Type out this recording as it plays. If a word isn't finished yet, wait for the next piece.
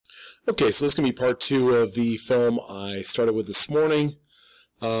Okay, so this is going to be part 2 of the film I started with this morning,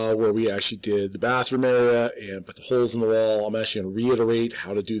 where we actually did the bathroom area and put the holes in the wall. I'm actually going to reiterate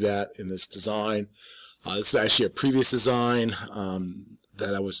how to do that in this design. This is actually a previous design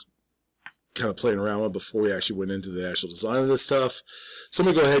that I was kind of playing around with before we actually went into the actual design of this stuff. So I'm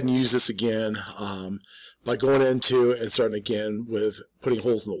going to go ahead and use this again by going into and starting again with putting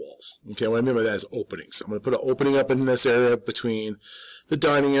holes in the walls. Okay, what I mean by that is openings. I'm going to put an opening up in this area between the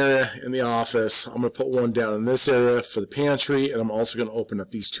dining area and the office. I'm going to put one down in this area for the pantry, and I'm also going to open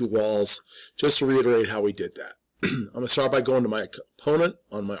up these 2 walls just to reiterate how we did that. I'm going to start by going to my component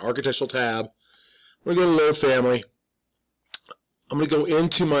on my architectural tab. I'm going to go to load family. I'm going to go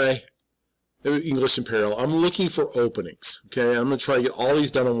into my English Imperial. I'm looking for openings. Okay, I'm going to try to get all these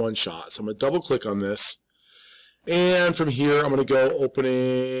done in one shot. So I'm going to double click on this. And from here, I'm going to go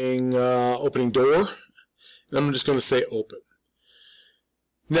opening door, and I'm just going to say open.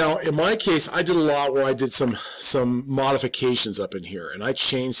 Now, in my case, I did a lot where I did some modifications up in here, and I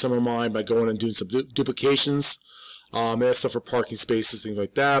changed some of mine by going and doing some duplications. That's stuff for parking spaces, things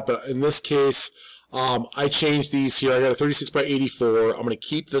like that. But in this case, I changed these here. I got a 36 by 84. I'm going to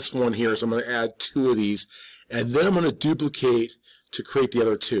keep this one here, so I'm going to add 2 of these, and then I'm going to duplicate to create the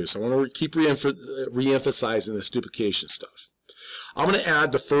other 2. So I want to keep re-emphasizing this duplication stuff. I'm going to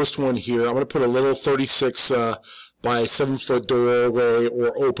add the first one here. I'm going to put a little 36 by 7-foot doorway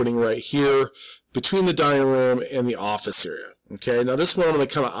or opening right here between the dining room and the office area. Okay, now this one I'm going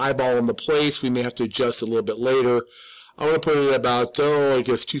to kind of eyeball into place. We may have to adjust it a little bit later. I'm going to put it at about, I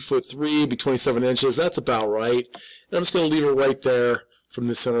guess 2'3", be 27 inches. That's about right. And I'm just going to leave it right there from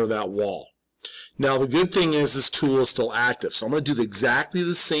the center of that wall. Now the good thing is this tool is still active, so I'm going to do exactly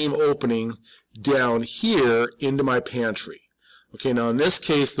the same opening down here into my pantry. Okay, now in this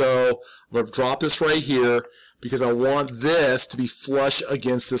case though, I'm going to drop this right here because I want this to be flush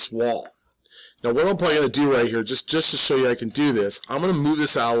against this wall. Now what I'm probably going to do right here, just to show you I can do this, I'm going to move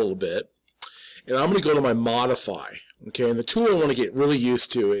this out a little bit, and I'm going to go to my modify. Okay, and the tool I want to get really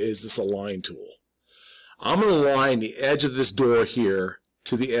used to is this align tool. I'm going to align the edge of this door here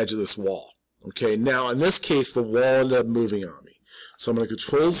to the edge of this wall. Okay, now in this case the wall ended up moving on me. So I'm going to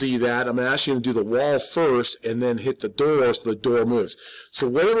Control Z that. I'm actually going to do the wall first and then hit the door so the door moves. So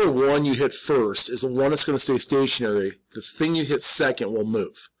whatever one you hit first is the one that's going to stay stationary. The thing you hit second will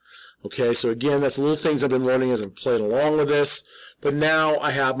move. Okay, so again, that's little things I've been learning as I'm playing along with this. But now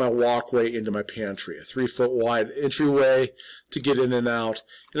I have my walkway into my pantry, a 3-foot wide entryway to get in and out,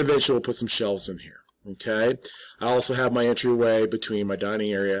 and eventually we'll put some shelves in here. Okay, I also have my entryway between my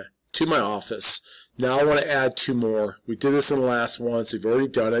dining area to my office. Now I want to add 2 more. We did this in the last one, so we've already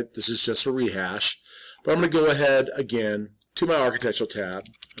done it. This is just a rehash. But I'm going to go ahead again to my architectural tab. I'm going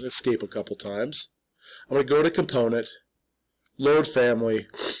to escape a couple times. I'm going to go to component, load family,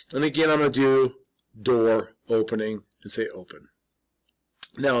 and again I'm going to do door opening and say open.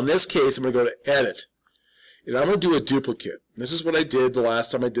 Now in this case I'm going to go to edit, and I'm going to do a duplicate. This is what I did the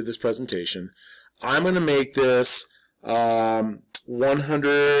last time I did this presentation. I'm going to make this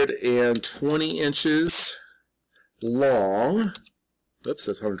 120 inches long. Oops,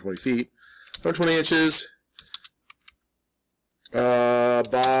 that's 120 feet. 120 inches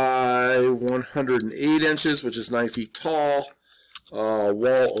by 108 inches, which is 9 feet tall.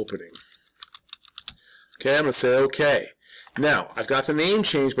 Wall opening. Okay, I'm going to say OK. Now, I've got the name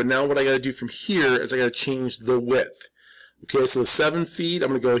changed, but now what I got to do from here is I got to change the width. Okay, so 7 feet, I'm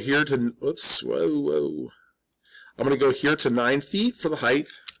going to go here to, oops, whoa. I'm going to go here to 9 feet for the height.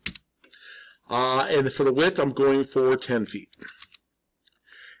 And for the width, I'm going for 10 feet. And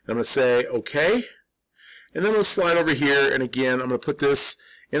I'm going to say OK. And then I'm going to slide over here, and again, I'm going to put this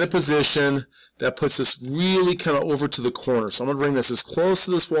in a position that puts this really kind of over to the corner. So I'm going to bring this as close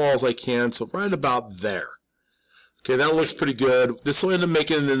to this wall as I can, so right about there. Okay, that looks pretty good. This will end up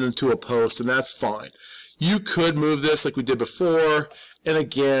making it into a post, and that's fine. You could move this like we did before, and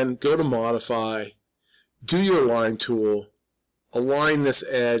again, go to Modify, do your Align tool, align this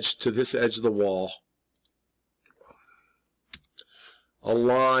edge to this edge of the wall,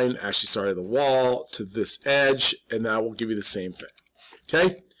 align, the wall to this edge, and that will give you the same thing.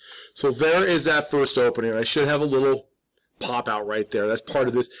 Okay, so there is that first opening. I should have a little pop out right there. That's part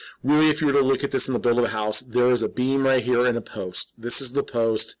of this. Really, if you were to look at this in the build of a house, there is a beam right here and a post. This is the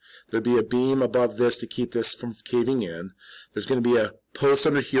post. There'd be a beam above this to keep this from caving in. There's going to be a post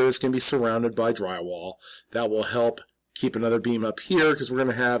under here that's going to be surrounded by drywall. That will help keep another beam up here because we're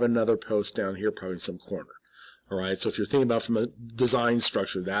going to have another post down here probably in some corner. Alright, so if you're thinking about from a design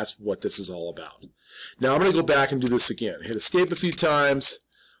structure, that's what this is all about. Now I'm going to go back and do this again. Hit escape a few times,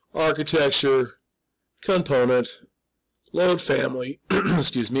 architecture, component, load family,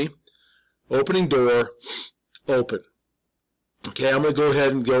 excuse me, opening door, open. Okay, I'm going to go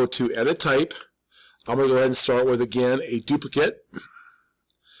ahead and go to Edit Type. I'm going to go ahead and start with, again, a duplicate.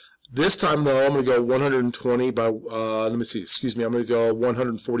 This time, though, I'm going to go 120 by, let me see, excuse me, I'm going to go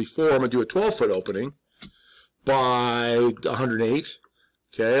 144. I'm going to do a 12-foot opening by 108.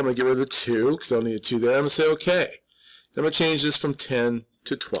 Okay, I'm going to get rid of the 2 because I don't need a 2 there. I'm going to say OK. Then I'm going to change this from 10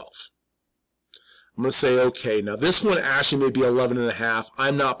 to 12. I'm going to say OK. Now, this one actually may be 11.5.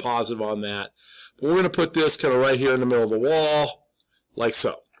 I'm not positive on that. But we're going to put this kind of right here in the middle of the wall, like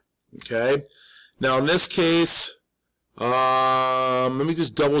so. Okay. Now, in this case, let me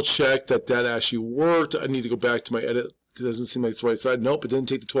just double check that that actually worked. I need to go back to my edit because it doesn't seem like it's the right side. Nope, it didn't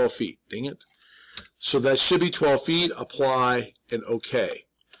take the 12 feet. Dang it. So that should be 12 feet. Apply and OK.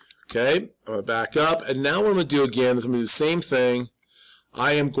 Okay, I'm going to back up. And now what I'm going to do again is I'm going to do the same thing.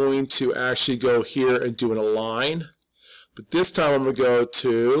 I am going to actually go here and do an align. But this time I'm going to go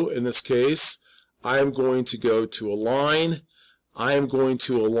to, in this case, I am going to go to align. I am going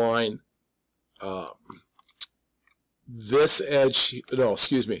to align this edge, no,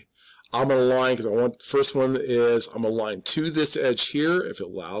 excuse me. I'm going to align because I want, the first one is I'm going to align to this edge here if it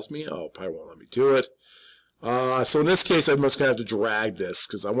allows me. Oh, it probably won't let me do it. So in this case, I'm just going to have to drag this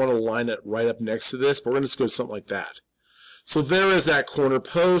because I want to line it right up next to this, but we're going to just go to something like that. So there is that corner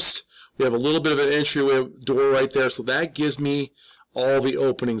post. We have a little bit of an entryway door right there, so that gives me all the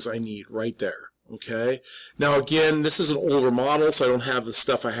openings I need right there. Okay. Now again, this is an older model, so I don't have the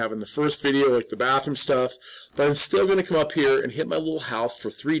stuff I have in the first video, like the bathroom stuff, but I'm still going to come up here and hit my little house for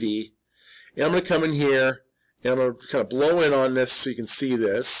 3D, and I'm going to come in here, and I'm going to kind of blow in on this so you can see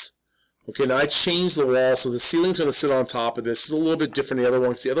this. Okay, now I changed the wall, so the ceiling's going to sit on top of this. It's a little bit different than the other one,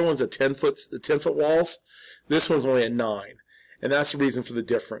 because the other one's at 10-foot walls. This one's only at 9. And that's the reason for the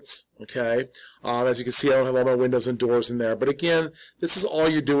difference, okay? As you can see, I don't have all my windows and doors in there. But again, this is all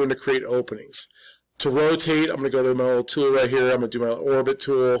you're doing to create openings. To rotate, I'm going to go to my little tool right here. I'm going to do my orbit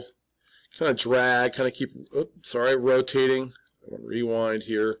tool. Kind of drag, kind of keep, rotating. I'm going to rewind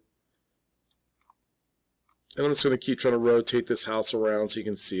here. And I'm just going to keep trying to rotate this house around so you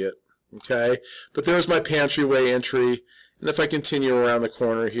can see it, okay? But there's my entryway entry. And if I continue around the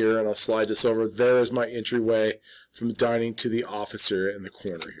corner here, and I'll slide this over, there is my entryway from the dining to the office area in the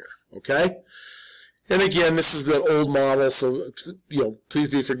corner here, okay? And again, this is the old model, so please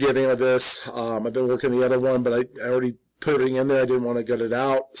be forgiving of this. I've been working the other one, but I already put everything in there. I didn't want to gut it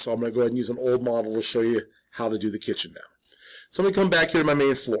out, so I'm going to go ahead and use an old model to show you how to do the kitchen now. So I'm going to come back here to my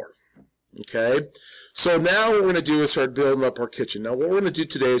main floor, okay? So now what we're going to do is start building up our kitchen. Now what we're going to do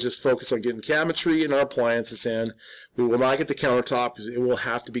today is just focus on getting cabinetry and our appliances in. We will not get the countertop because it will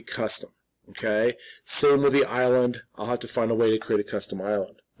have to be custom. Okay? Same with the island. I'll have to find a way to create a custom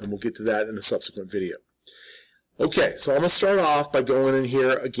island. And we'll get to that in a subsequent video. Okay, so I'm going to start off by going in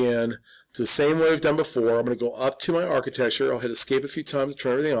here again to the same way we've done before. I'm going to go up to my architecture. I'll hit escape a few times to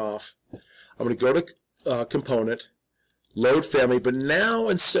turn everything off. I'm going to go to component, load family, but now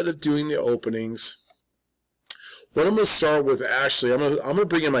instead of doing the openings, what I'm going to start with, actually, I'm going to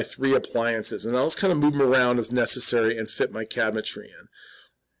bring in my 3 appliances, and I'll just kind of move them around as necessary and fit my cabinetry in.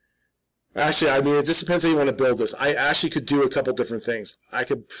 Actually, I mean, it just depends how you want to build this. I actually could do a couple different things. I'm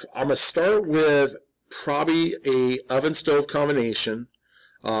going to start with probably a oven-stove combination,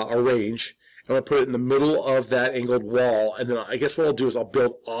 a range. I'm going to put it in the middle of that angled wall, and then I guess what I'll do is I'll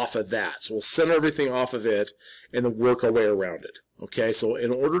build off of that. So we'll center everything off of it and then work our way around it. Okay, so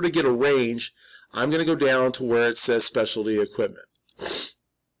in order to get a range, I'm going to go down to where it says specialty equipment.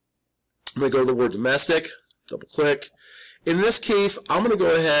 I'm going to go to the word domestic, double click. In this case, I'm going to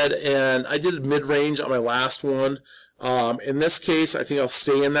go ahead and I did mid-range on my last one. In this case, I think I'll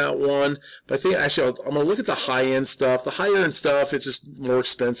stay in that one. But I think actually I'm going to look at the high-end stuff. The higher-end stuff, it's just more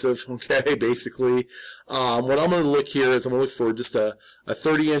expensive, okay, basically. What I'm going to look here is I'm going to look for just a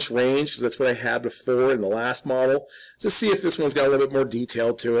 30-inch range, because that's what I had before in the last model. Just see if this one's got a little bit more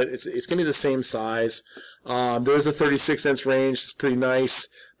detail to it. It's going to be the same size. There is a 36-inch range. It's pretty nice,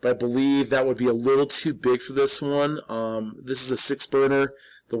 but I believe that would be a little too big for this one. This is a 6-burner.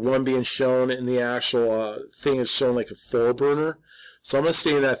 The one being shown in the actual thing is shown like a 4-burner. So I'm going to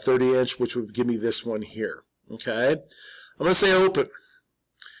stay in that 30-inch, which would give me this one here. Okay? I'm going to say open.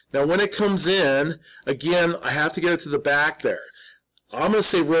 Now when it comes in, again, I have to get it to the back there. I'm going to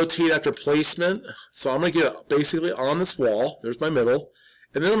say rotate after placement. So I'm going to get it basically on this wall. There's my middle.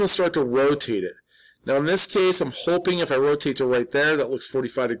 And then I'm going to start to rotate it. Now in this case, I'm hoping if I rotate to right there, that looks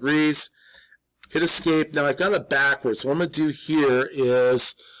 45 degrees. Hit escape. Now I've got it backwards. So what I'm going to do here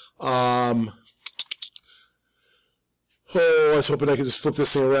is, Oh, I was hoping I could just flip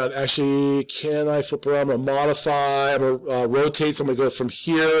this thing around. Actually, can I flip around? I'm going to modify. I'm going to rotate. So I'm going to go from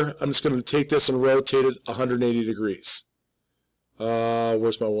here. I'm just going to take this and rotate it 180 degrees.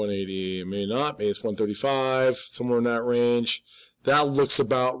 Where's my 180? Maybe not. Maybe it's 135, somewhere in that range. That looks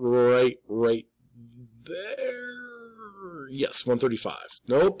about right there. Yes, 135.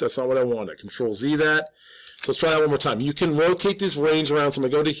 Nope, that's not what I wanted. Control Z that. So let's try that one more time. You can rotate this range around. So I'm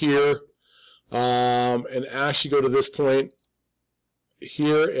going to go to here and actually go to this point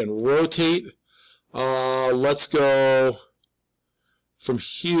here and rotate. Let's go from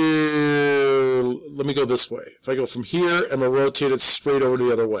here. Let me go this way. If I go from here, I'm going to rotate it straight over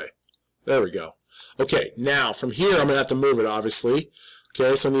the other way. There we go. Okay, now from here, I'm going to have to move it, obviously.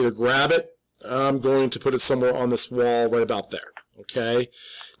 Okay, so I need to grab it. I'm going to put it somewhere on this wall right about there. Okay,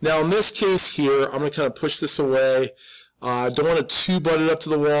 now in this case here, I'm going to kind of push this away. I don't want it too butted up to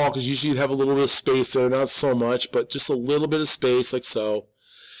the wall because usually you'd have a little bit of space there, not so much, but just a little bit of space like so.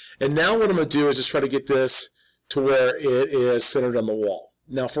 And now what I'm going to do is just try to get this to where it is centered on the wall.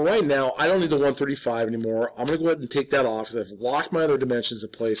 Now for right now, I don't need the 135 anymore. I'm going to go ahead and take that off because I've locked my other dimensions in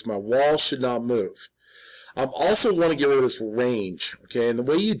place. My wall should not move. I also want to get rid of this range, okay? And the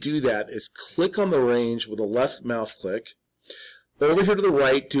way you do that is click on the range with a left mouse click. Over here to the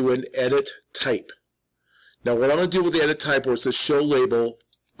right, do an edit type. Now what I'm going to do with the edit type where it says show label,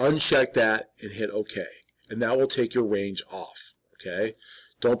 uncheck that and hit OK. And that will take your range off, okay?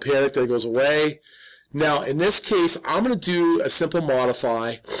 Don't panic that it goes away. Now in this case, I'm going to do a simple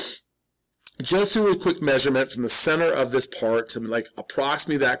modify. Just do a quick measurement from the center of this part to like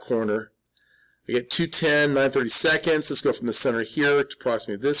approximately that corner. I get 210, 930 seconds. Let's go from the center here to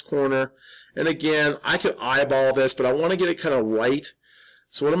approximately this corner. And again, I could eyeball this, but I want to get it kind of right.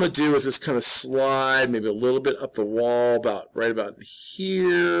 So what I'm going to do is just kind of slide maybe a little bit up the wall, right about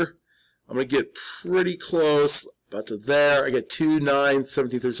here. I'm going to get pretty close, about to there. I get 2, 9,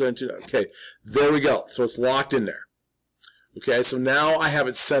 17, 37. Okay, there we go. So it's locked in there. Okay, so now I have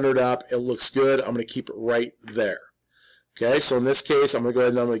it centered up. It looks good. I'm going to keep it right there. Okay, so in this case, I'm going to go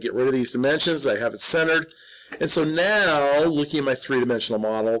ahead and I'm going to get rid of these dimensions. I have it centered. And so now, looking at my three-dimensional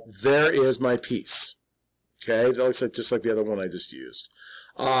model, there is my piece. Okay, that looks like just like the other one I just used.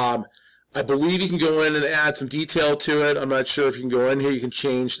 I believe you can go in and add some detail to it. I'm not sure if you can go in here. You can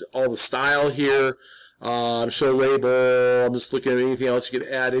change all the style here. Show label. I'm just looking at anything else you can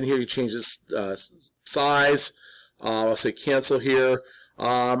add in here. You can change this size. I'll say cancel here.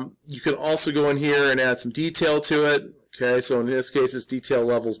 You can also go in here and add some detail to it. Okay, so in this case, it's detail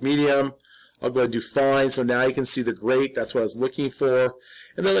levels medium. I'll go ahead and do fine. So now you can see the grate. That's what I was looking for.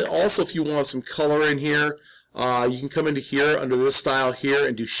 And then also, if you want some color in here, you can come into here under this style here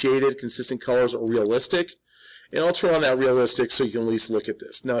and do shaded, consistent colors, or realistic. And I'll turn on that realistic so you can at least look at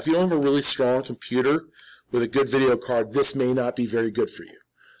this. Now, if you don't have a really strong computer with a good video card, this may not be very good for you.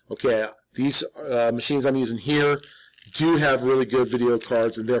 Okay, these machines I'm using here do have really good video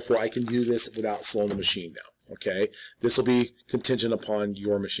cards, and therefore I can do this without slowing the machine down. Okay, this will be contingent upon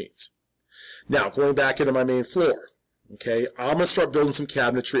your machines. Now, going back into my main floor, okay, I'm going to start building some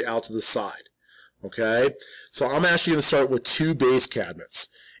cabinetry out to the side. Okay, so I'm actually going to start with 2 base cabinets.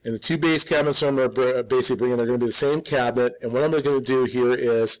 And the 2 base cabinets I'm going to basically bring in, they're going to be the same cabinet. And what I'm going to do here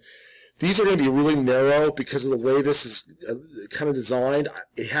is, these are going to be really narrow because of the way this is kind of designed.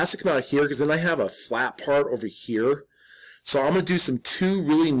 It has to come out here because then I have a flat part over here. So I'm going to do some 2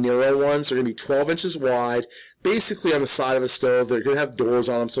 really narrow ones. They're going to be 12 inches wide, basically on the side of a stove. They're going to have doors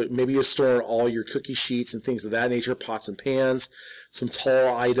on them, so maybe you're storing all your cookie sheets and things of that nature, pots and pans. Some taller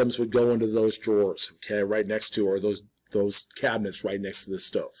items would go into those drawers, okay, right next to, or those cabinets right next to the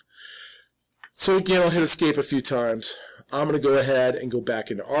stove. So again, I'll hit escape a few times. I'm going to go ahead and go back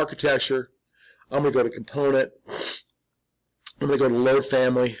into architecture. I'm going to go to component. I'm going to go to load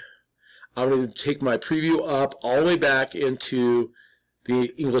family. I'm going to take my preview up all the way back into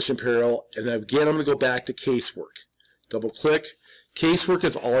the English Imperial, and again I'm going to go back to casework. Double click. Casework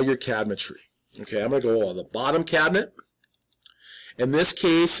is all your cabinetry. Okay, I'm going to go on the bottom cabinet. In this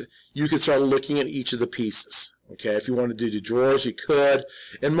case, you can start looking at each of the pieces. Okay, if you want to do the drawers, you could.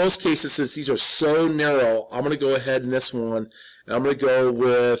 In most cases, since these are so narrow, I'm going to go ahead in this one, and I'm going to go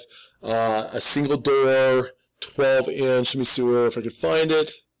with a single door, 12-inch. Let me see if I can find it.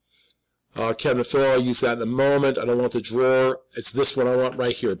 Cabinet filler, I'll use that in a moment. I don't want the drawer. It's this one I want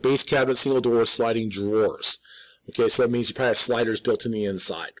right here. Base cabinet, single door, sliding drawers. Okay, so that means you probably have sliders built in the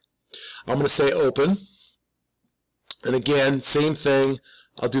inside. I'm going to say open. And again, same thing.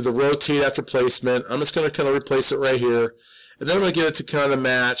 I'll do the rotate after placement. I'm just going to kind of replace it right here. And then I'm going to get it to kind of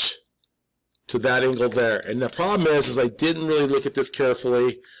match to that angle there. And the problem is I didn't really look at this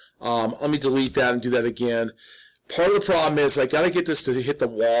carefully. Let me delete that and do that again. Part of the problem is I got to get this to hit the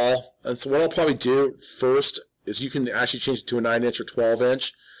wall. And so what I'll probably do first is you can actually change it to a 9-inch or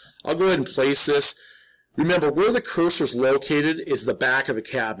 12-inch. I'll go ahead and place this. Remember, where the cursor is located is the back of the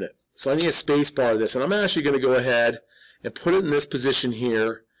cabinet. So I need a space bar of this. And I'm actually going to go ahead and put it in this position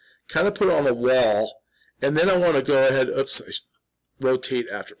here, kind of put it on the wall. And then I want to go ahead, rotate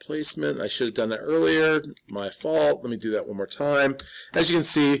after placement. I should have done that earlier. My fault. Let me do that one more time. As you can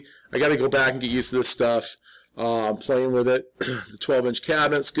see, I got to go back and get used to this stuff. I'm playing with it. The 12-inch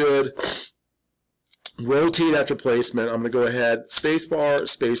cabinet's good. Rotate after placement. I'm going to go ahead, space bar,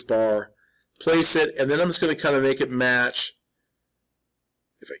 place it, and then I'm just going to kind of make it match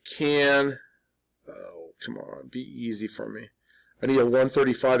if I can. Oh, come on, be easy for me. I need a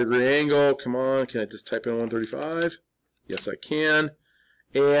 135-degree angle. Come on, can I just type in 135? Yes, I can.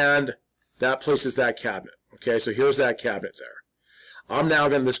 And that places that cabinet. Okay, so here's that cabinet there. I'm now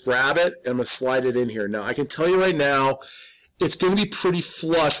going to just grab it and I'm going to slide it in here. Now, I can tell you right now, it's going to be pretty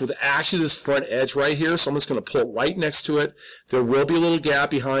flush with actually this front edge right here, so I'm just going to pull it right next to it. There will be a little gap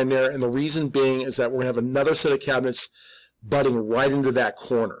behind there, and the reason being is that we're going to have another set of cabinets butting right into that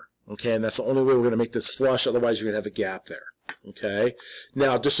corner. Okay, and that's the only way we're going to make this flush, otherwise you're going to have a gap there. Okay,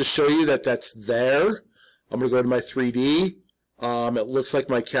 now just to show you that that's there, I'm going to go to my 3D. It looks like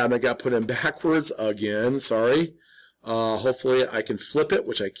my cabinet got put in backwards again, sorry. Hopefully I can flip it,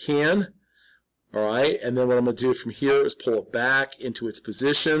 which I can. All right, and then what I'm going to do from here is pull it back into its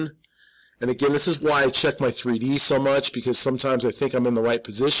position. And again, this is why I check my 3D so much, because sometimes I think I'm in the right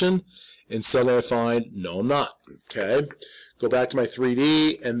position, and suddenly I find, no, I'm not. Okay, go back to my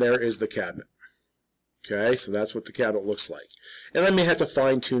 3D, and there is the cabinet. Okay, so that's what the cabinet looks like. And I may have to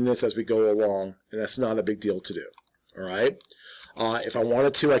fine-tune this as we go along, and that's not a big deal to do. All right, if I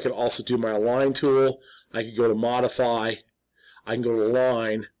wanted to, I could also do my align tool. I could go to modify. I can go to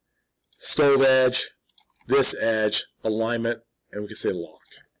line, stove edge, this edge, alignment, and we can say lock.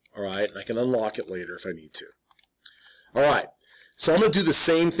 All right, and I can unlock it later if I need to. All right, so I'm going to do the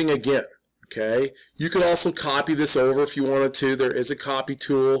same thing again. Okay, you could also copy this over if you wanted to. There is a copy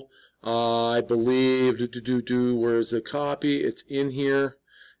tool. I believe, where is the copy? It's in here.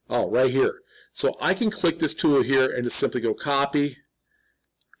 Oh, right here. So I can click this tool here and just simply go copy.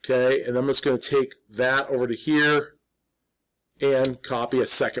 Okay, and I'm just going to take that over to here and copy a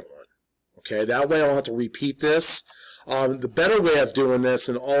second one. Okay, that way I don't have to repeat this. The better way of doing this,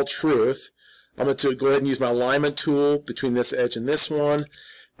 in all truth, I'm going to go ahead and use my alignment tool between this edge and this one.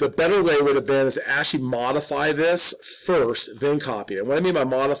 The better way would have been is to actually modify this first, then copy it. And what I mean by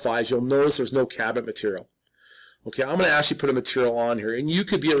modify is you'll notice there's no cabinet material. Okay, I'm going to actually put a material on here. And you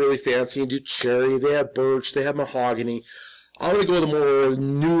could be really fancy and do cherry. They have birch. They have mahogany. I'm going to go with a more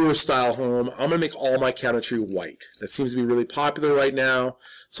newer style home. I'm going to make all my cabinetry white. That seems to be really popular right now.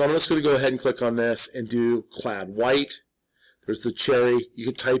 So I'm just going to go ahead and click on this and do clad white. There's the cherry. You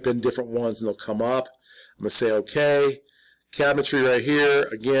can type in different ones and they'll come up. I'm going to say OK. Cabinetry right here.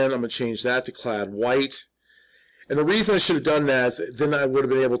 Again, I'm going to change that to clad white. And the reason I should have done that is then I would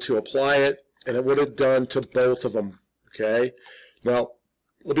have been able to apply it, and it would have done to both of them. Okay. Now,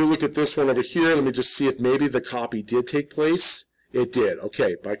 let me look at this one over here. Let me just see if maybe the copy did take place. It did.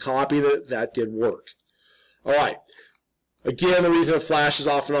 Okay, by copying it, that did work. All right. Again, the reason it flashes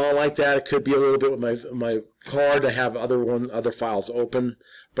off and on like that, it could be a little bit with my card. I have other files open.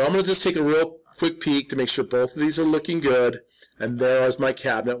 But I'm going to just take a real quick peek to make sure both of these are looking good. And there is my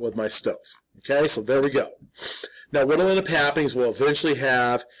cabinet with my stove. Okay, so there we go. Now, what will end up happening is we'll eventually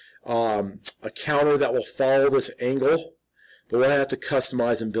have a counter that will follow this angle. But we're going to have to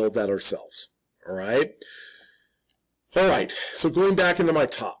customize and build that ourselves. All right? All right, so going back into my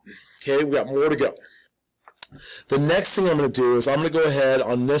top. Okay, we got more to go. The next thing I'm going to do is I'm going to go ahead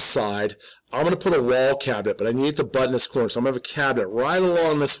on this side. I'm going to put a wall cabinet, but I need it to butt in this corner. So I'm going to have a cabinet right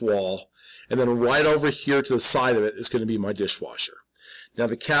along this wall, and then right over here to the side of it is going to be my dishwasher. Now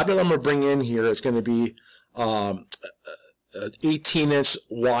the cabinet I'm going to bring in here is going to be an 18-inch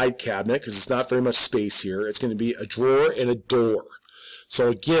wide cabinet because it's not very much space here. It's going to be a drawer and a door. So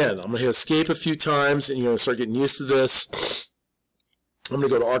again, I'm going to hit escape a few times, and you're going to start getting used to this. I'm going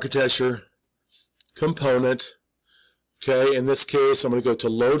to go to architecture, component. Okay, in this case, I'm going to go to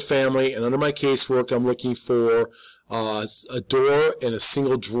load family, and under my casework, I'm looking for a door and a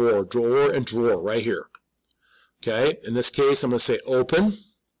single drawer, right here. Okay, in this case, I'm going to say open,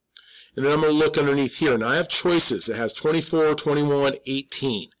 and then I'm going to look underneath here. Now I have choices. It has 24, 21,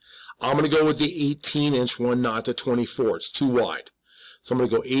 18. I'm going to go with the 18-inch one, not the 24. It's too wide. So I'm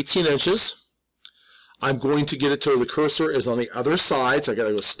going to go 18 inches. I'm going to get it to where the cursor is on the other side, so I got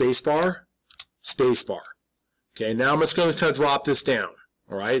to go spacebar, spacebar. Okay, now I'm just going to kind of drop this down.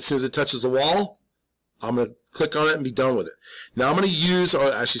 All right, as soon as it touches the wall, I'm going to click on it, and be done with it. Now I'm going to use,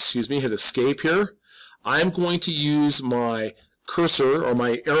 or actually, excuse me, hit escape here. I'm going to use my cursor or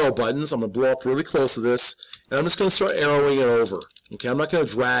my arrow buttons. I'm going to blow up really close to this, and I'm just going to start arrowing it over. Okay, I'm not going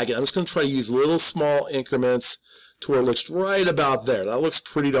to drag it. I'm just going to try to use little small increments to where it looks right about there. That looks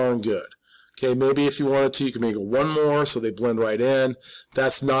pretty darn good. Okay, maybe if you wanted to, you can make it one more so they blend right in.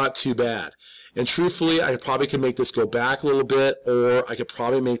 That's not too bad. And truthfully, I probably could make this go back a little bit, or I could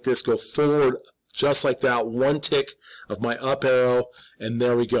probably make this go forward just like that, one tick of my up arrow, and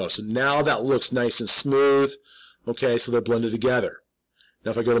there we go. So now that looks nice and smooth. Okay, so they're blended together.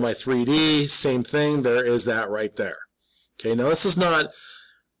 Now if I go to my 3D, same thing, there is that right there. Okay, now this is not,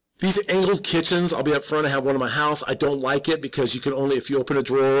 these angled kitchens, I'll be up front, I have one in my house. I don't like it because you can only, if you open a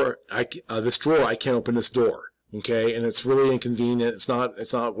drawer, this drawer, I can't open this door. Okay, and it's really inconvenient. It's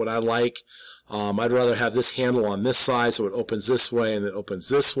not what I like. I'd rather have this handle on this side so it opens this way and it opens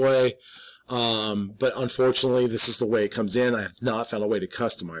this way. But unfortunately, this is the way it comes in. I have not found a way to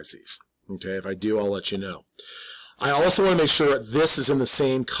customize these. Okay, if I do, I'll let you know. I also want to make sure this is in the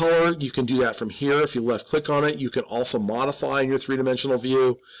same color. You can do that from here. If you left click on it, you can also modify in your three-dimensional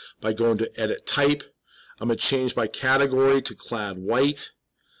view by going to Edit Type. I'm going to change my category to clad white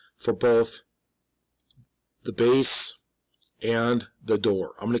for both the base and the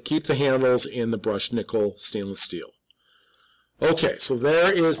door. I'm going to keep the handles in the brushed nickel stainless steel. Okay, so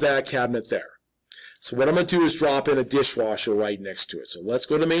there is that cabinet there. So what I'm going to do is drop in a dishwasher right next to it. So let's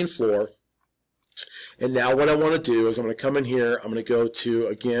go to main floor. And now what I want to do is I'm going to come in here. I'm going to go to,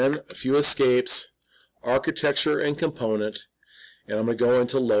 again, a few escapes, architecture and component, and I'm going to go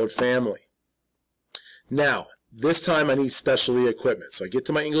into load family. Now, this time I need specialty equipment. So I get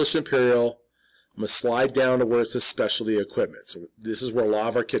to my English Imperial. I'm going to slide down to where it says specialty equipment. So this is where a lot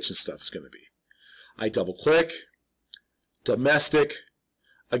of our kitchen stuff is going to be. I double click, domestic.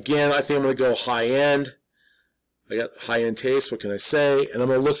 Again, I think I'm going to go high end. I got high end taste, what can I say? And I'm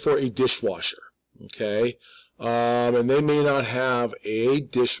going to look for a dishwasher. Okay, and they may not have a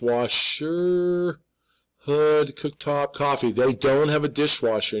dishwasher, hood, cooktop, coffee. They don't have a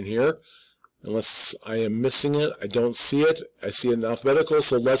dishwasher in here, unless I am missing it. I don't see it. I see it in alphabetical,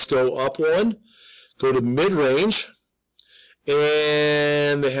 so let's go up one. Go to mid-range,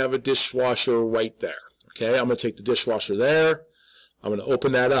 and they have a dishwasher right there. Okay, I'm going to take the dishwasher there. I'm going to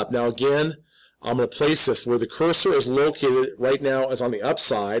open that up. Now again, I'm going to place this where the cursor is located right now is on the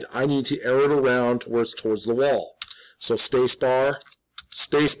upside. I need to arrow it around towards the wall. So spacebar,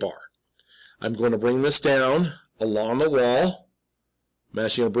 spacebar. I'm going to bring this down along the wall. I'm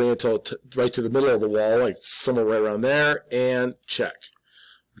actually going to bring it right to the middle of the wall, like somewhere right around there, and check.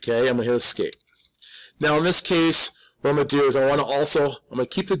 Okay, I'm going to hit escape. Now in this case, what I'm going to do is I'm going to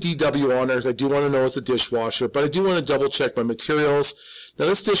keep the DW on there because I do want to know it's a dishwasher, but I do want to double check my materials. Now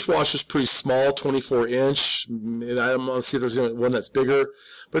this dishwasher is pretty small, 24 inch, and I'm going to see if there's one that's bigger.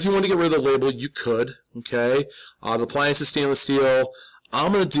 But if you want to get rid of the label, you could, okay? The appliance is stainless steel.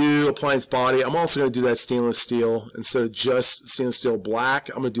 I'm going to do appliance body. I'm also going to do that stainless steel. Instead of just stainless steel black,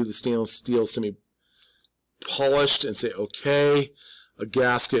 I'm going to do the stainless steel semi-polished and say okay, a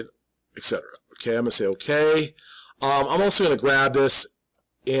gasket, etc. Okay, I'm going to say okay. I'm also going to grab this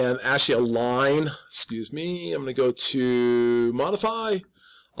and actually align, excuse me, I'm going to go to modify,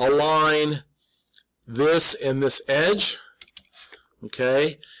 align this and this edge,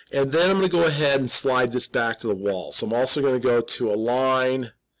 okay, and then I'm going to go ahead and slide this back to the wall. So I'm also going to go to align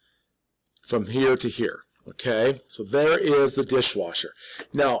from here to here, okay, so there is the dishwasher.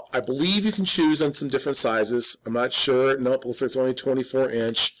 Now, I believe you can choose on some different sizes. I'm not sure. Nope, looks like it's only 24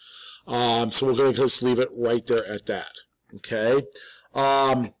 inch. So we're going to just leave it right there at that, okay.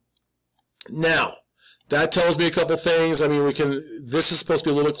 Now, that tells me a couple things. I mean, this is supposed to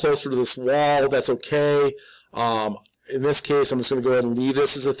be a little closer to this wall. That's okay. In this case, I'm just going to go ahead and leave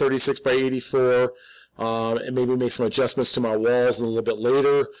this as a 36 by 84, and maybe make some adjustments to my walls a little bit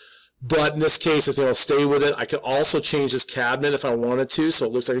later. But in this case, I think I'll stay with it. I could also change this cabinet if I wanted to, so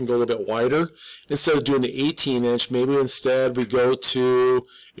it looks like I can go a little bit wider. Instead of doing the 18 inch, maybe instead we go to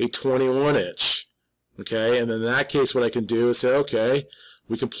a 21 inch. Okay, and then in that case, what I can do is say, okay,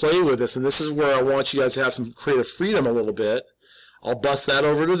 we can play with this, and this is where I want you guys to have some creative freedom a little bit. I'll bust that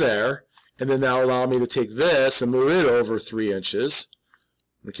over to there, and then that'll allow me to take this and move it over 3 inches.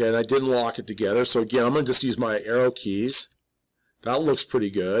 Okay, and I didn't lock it together, so again, I'm going to just use my arrow keys. That looks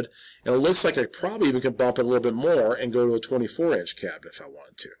pretty good. And it looks like I probably even can bump it a little bit more and go to a 24 inch cabinet if I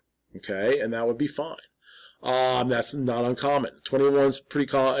wanted to. Okay, and that would be fine. That's not uncommon. 21's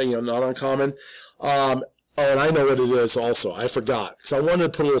pretty not uncommon. Oh, and I know what it is also. I forgot because I wanted to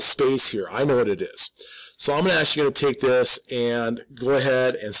put a little space here. I know what it is. So I'm actually going to take this and go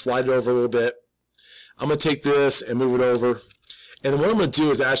ahead and slide it over a little bit. I'm going to take this and move it over. And what I'm going to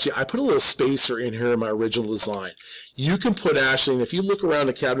do is actually, I put a little spacer in here in my original design. You can put actually, and if you look around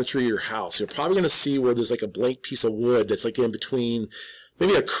the cabinetry of your house, you're probably going to see where there's like a blank piece of wood that's like in between,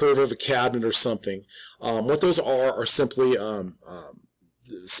 maybe a curve of a cabinet or something. What those are simply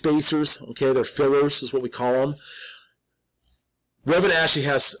spacers, okay? They're fillers is what we call them. Revit actually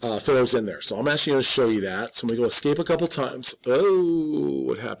has fillers in there, so I'm actually going to show you that. So I'm going to go escape a couple times. Oh,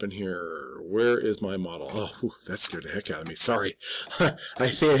 what happened here? Where is my model? Oh, whew, that scared the heck out of me. Sorry. I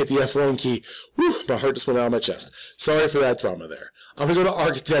think I hit the F1 key. Whew, my heart just went out of my chest. Sorry for that drama there. I'm going to go to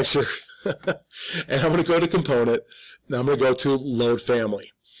Architecture, and I'm going to go to Component. Now I'm going to go to Load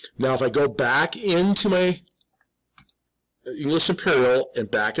Family. Now if I go back into my English Imperial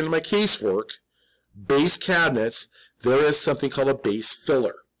and back into my casework, base cabinets, there is something called a base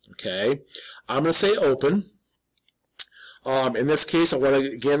filler. Okay, I'm going to say open. In this case, I want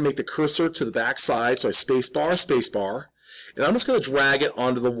to again make the cursor to the back side, so I space bar, and I'm just going to drag it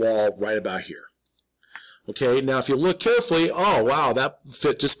onto the wall right about here. Okay, now if you look carefully, oh wow, that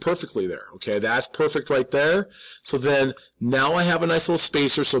fit just perfectly there. Okay, that's perfect right there. So then now I have a nice little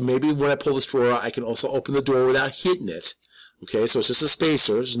spacer, so maybe when I pull this drawer out, I can also open the door without hitting it. Okay, so it's just a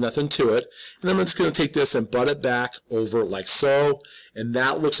spacer, there's nothing to it. And then I'm just going to take this and butt it back over like so, and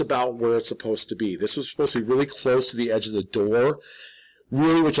that looks about where it's supposed to be. This was supposed to be really close to the edge of the door.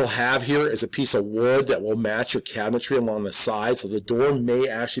 Really what you'll have here is a piece of wood that will match your cabinetry along the side, so the door may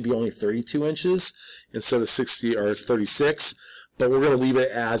actually be only 32 inches instead of 60 or it's 36, but we're going to leave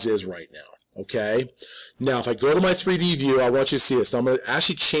it as is right now. Okay, now if I go to my 3D view, I want you to see this. Now I'm going to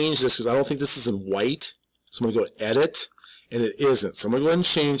actually change this because I don't think this is in white, so I'm going to go to Edit. And it isn't. So I'm going to go ahead and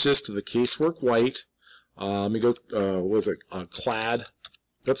change this to the casework white. Let me go, what is it, clad.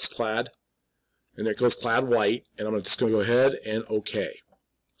 Oops, clad. And it goes clad white. And I'm just going to go ahead and OK.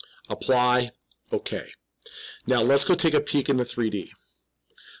 Apply, OK. Now let's go take a peek into 3D.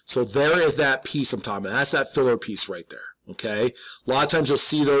 So there is that piece I'm talking about. That's that filler piece right there. Okay. A lot of times you'll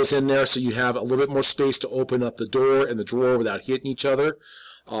see those in there so you have a little bit more space to open up the door and the drawer without hitting each other.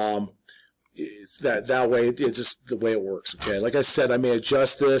 It's that way, it's just the way it works. Okay, like I said, I may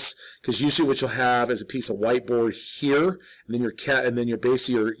adjust this because usually what you'll have is a piece of whiteboard here, and then your base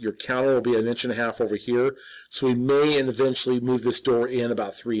of your counter will be 1.5 inches over here. So we may eventually move this door in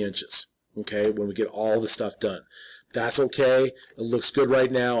about 3 inches. Okay, when we get all the stuff done, that's okay. It looks good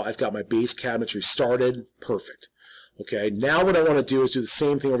right now. I've got my base cabinetry started, perfect. Okay, now what I want to do is do the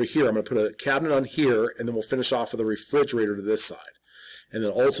same thing over here. I'm going to put a cabinet on here, and then we'll finish off with a refrigerator to this side. And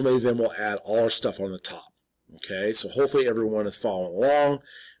then ultimately then we'll add all our stuff on the top. Okay, so hopefully everyone is following along.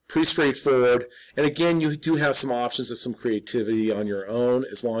 Pretty straightforward. And again, you do have some options and some creativity on your own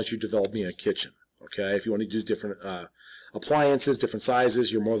as long as you're developing a kitchen. Okay, if you want to do different appliances, different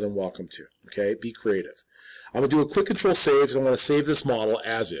sizes, you're more than welcome to. Okay, be creative. I'm going to do a quick control save because I'm going to save this model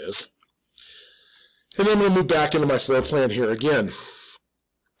as is. And then I'm going to move back into my floor plan here again.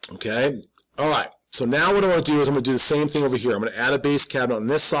 Okay, all right. So now what I want to do is I'm going to do the same thing over here. I'm going to add a base cabinet on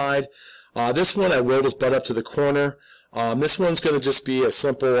this side. This one I will just butt up to the corner. This one's going to just be a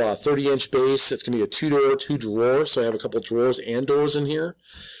simple 30-inch base. It's going to be a 2-door, 2-drawer. So I have a couple drawers and doors in here.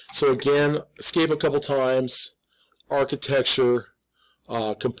 So again, escape a couple times. Architecture,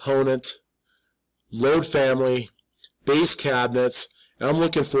 Component, Load Family, Base Cabinets. And I'm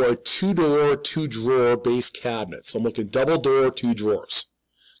looking for a 2-door, 2-drawer base cabinet. So I'm looking double door, 2 drawers.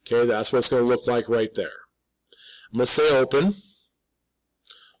 Okay, that's what it's going to look like right there. I'm going to say open.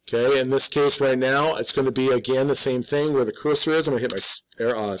 Okay, in this case right now, it's going to be, again, the same thing where the cursor is. I'm going to hit my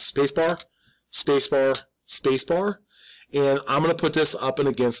space bar, and I'm going to put this up and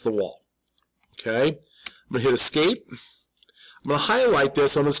against the wall. Okay, I'm going to hit escape. I'm going to highlight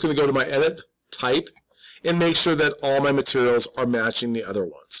this. I'm just going to go to my edit type and make sure that all my materials are matching the other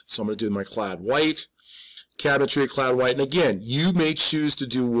ones. So I'm going to do my clad white. Cabinetry, clad white, and again, you may choose to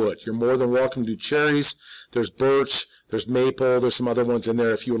do wood. You're more than welcome to do cherries. There's birch, there's maple, there's some other ones in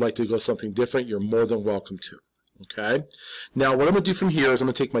there. If you would like to go something different, you're more than welcome to. Okay? Now, what I'm going to do from here is I'm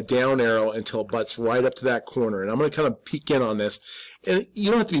going to take my down arrow until it butts right up to that corner, and I'm going to kind of peek in on this. And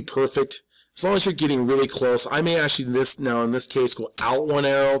you don't have to be perfect. As long as you're getting really close, I may actually, in this case, go out 1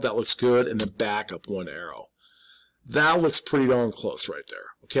 arrow. That looks good, and then back up 1 arrow. That looks pretty darn close right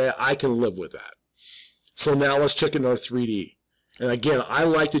there. Okay? I can live with that. So now let's check in our 3D. And again, I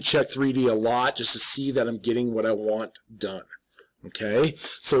like to check 3D a lot just to see that I'm getting what I want done. Okay,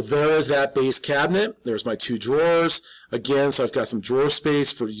 so there is that base cabinet. There's my 2 drawers. Again, so I've got some drawer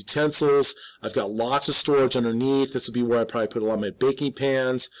space for utensils. I've got lots of storage underneath. This would be where I probably put a lot of my baking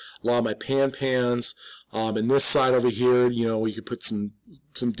pans, a lot of my pans. And this side over here, you know, we could put some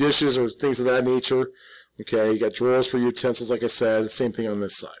dishes or things of that nature. Okay, you got drawers for utensils, like I said. Same thing on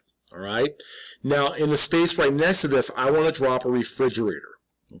this side. All right. Now, in the space right next to this, I want to drop a refrigerator.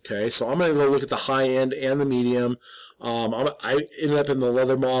 Okay, so I'm going to go look at the high end and the medium. I ended up in the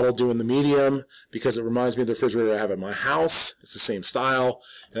leather model doing the medium because it reminds me of the refrigerator I have at my house. It's the same style,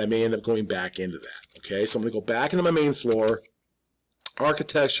 and I may end up going back into that. Okay, so I'm going to go back into my main floor,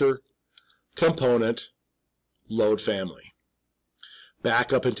 architecture, component, load family.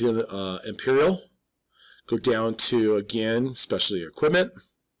 Back up into Imperial, go down to, again, specialty equipment,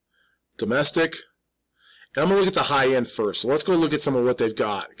 domestic. And I'm going to look at the high end first. So let's go look at some of what they've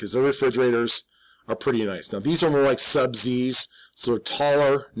got, because their refrigerators are pretty nice. Now, these are more like Sub-Zs, so they're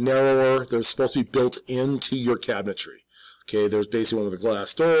taller, narrower. They're supposed to be built into your cabinetry. Okay, there's basically one with a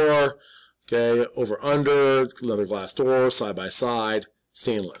glass door. Okay, over under, another glass door, side by side,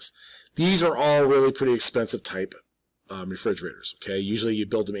 stainless. These are all really pretty expensive type refrigerators. Okay, usually you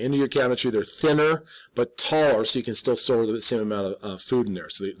build them into your cabinetry. They're thinner but taller, so you can still store the same amount of food in there.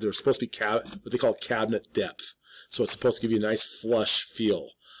 So they're supposed to be what they call cabinet depth. So it's supposed to give you a nice flush feel.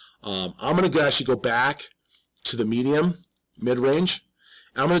 I'm going to actually go back to the medium, mid-range.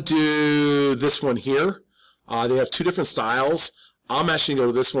 I'm going to do this one here. They have 2 different styles. I'm actually going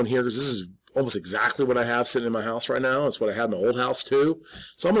to go to this one here because this is almost exactly what I have sitting in my house right now. It's what I had in my old house too.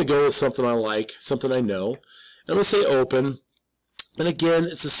 So I'm going to go with something I like, something I know. I'm going to say open, and again,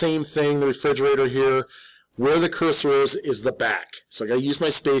 it's the same thing. The refrigerator here, where the cursor is the back. So I got to use my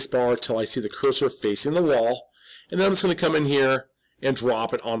space bar until I see the cursor facing the wall, and then I'm just going to come in here and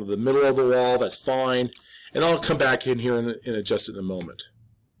drop it onto the middle of the wall. That's fine, and I'll come back in here and adjust it in a moment.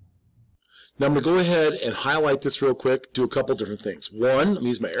 Now I'm going to go ahead and highlight this real quick, do a couple different things. One, I'm going to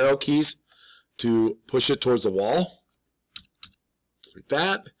use my arrow keys to push it towards the wall, like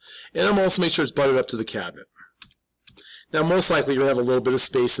that, and I'm also make sure it's butted up to the cabinet. Now, most likely you're going to have a little bit of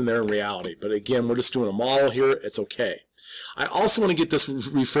space in there in reality, but again, we're just doing a model here. It's okay. I also want to get this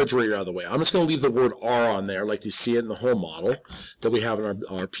refrigerator out of the way. I'm just going to leave the word R on there like you see it in the home model that we have in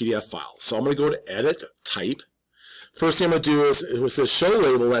our PDF file. So I'm going to go to Edit, Type. First thing I'm going to do is, it says Show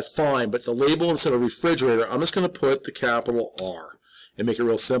Label, that's fine, but the label instead of refrigerator, I'm just going to put the capital R and make it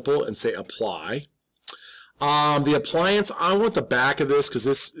real simple and say Apply. The appliance, I want the back of this because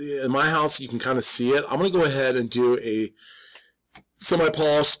this, in my house, you can kind of see it. I'm going to go ahead and do a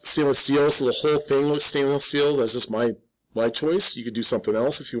semi-polished stainless steel, so the whole thing looks stainless steel. That's just my choice. You could do something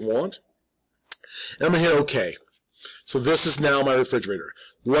else if you want. And I'm going to hit OK. So this is now my refrigerator.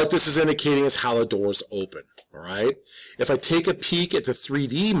 What this is indicating is how the doors open. All right. If I take a peek at the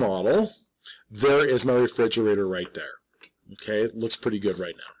 3D model, there is my refrigerator right there. Okay, it looks pretty good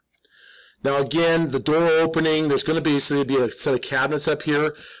right now. Now again, the door opening, there's going to basically be a set of cabinets up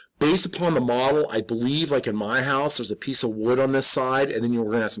here. Based upon the model, I believe, like in my house, there's a piece of wood on this side, and then you're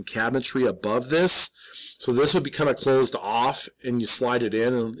going to have some cabinetry above this. So this would be kind of closed off, and you slide it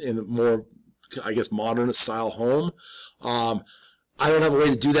in a more, I guess, modern style home. I don't have a way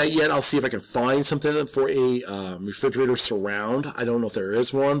to do that yet. I'll see if I can find something for a refrigerator surround. I don't know if there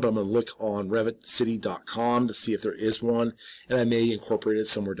is one, but I'm going to look on revitcity.com to see if there is one, and I may incorporate it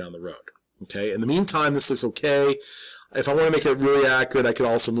somewhere down the road. Okay. In the meantime, this looks okay. If I want to make it really accurate, I could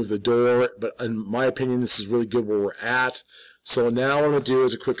also move the door, but in my opinion, this is really good where we're at. So now what I'm going to do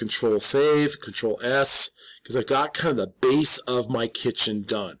is a quick Control Save, Control S, because I've got kind of the base of my kitchen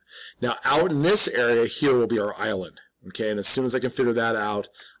done. Now out in this area here will be our island. Okay, and as soon as I can figure that out,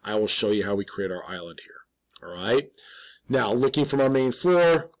 I will show you how we create our island here. All right. Now, looking from our main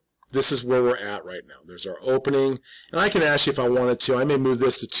floor, this is where we're at right now. There's our opening, and I can actually, if I wanted to, I may move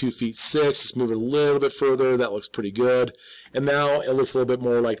this to 2 feet 6, just move it a little bit further. That looks pretty good. And now it looks a little bit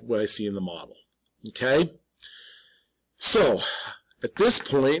more like what I see in the model. Okay. So at this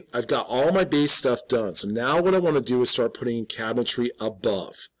point, I've got all my base stuff done. So now what I want to do is start putting cabinetry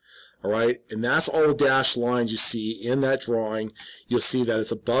above. All right, and that's all the dashed lines you see in that drawing. You'll see that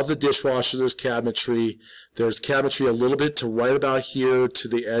it's above the dishwasher. There's cabinetry. There's cabinetry a little bit to right about here to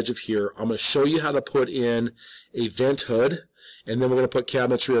the edge of here. I'm going to show you how to put in a vent hood, and then we're going to put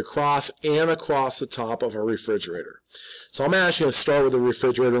cabinetry across and across the top of our refrigerator. So I'm actually going to start with the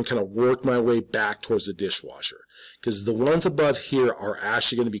refrigerator and kind of work my way back towards the dishwasher, because the ones above here are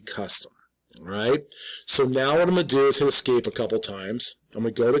actually going to be custom. All right, so now what I'm going to do is hit escape a couple times. I'm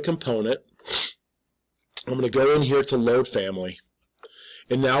going to go to component. I'm going to go in here to load family.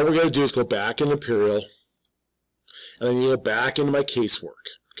 And now what we're going to do is go back in Imperial. and then you go back into my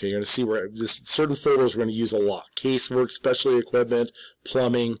casework. Okay, you're going to see where just certain folders we're going to use a lot. Casework, specialty equipment,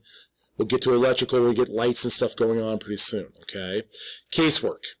 plumbing. We'll get to electrical. We'll get lights and stuff going on pretty soon. Okay,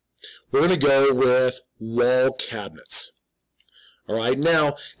 casework. We're going to go with wall cabinets. All right,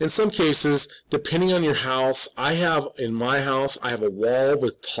 now, in some cases, depending on your house, in my house, I have a wall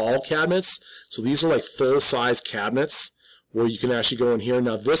with tall cabinets. So these are like full-size cabinets where you can actually go in here.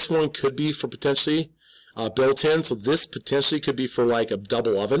 Now, this one could be for potentially built in. So this potentially could be for like a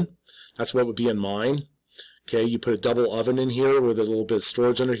double oven. That's what would be in mine. Okay, you put a double oven in here with a little bit of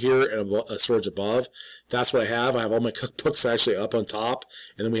storage under here and a storage above. That's what I have. I have all my cookbooks actually up on top,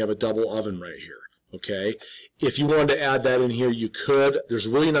 and then we have a double oven right here. Okay, if you wanted to add that in here, you could. There's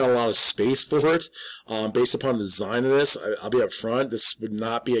really not a lot of space for it. Based upon the design of this, I'll be up front, this would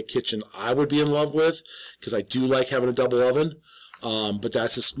not be a kitchen I would be in love with, because I do like having a double oven, but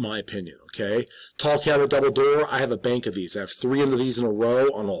that's just my opinion. Okay, tall cabinet, double door, I have a bank of these. I have 3 of these in a row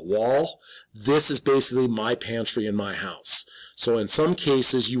on a wall. This is basically my pantry in my house. So in some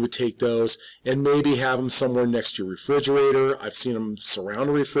cases, you would take those and maybe have them somewhere next to your refrigerator. I've seen them surround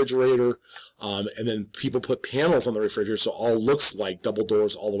a refrigerator, and then people put panels on the refrigerator so it all looks like double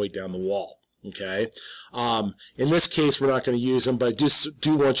doors all the way down the wall. Okay. In this case, we're not going to use them, but I just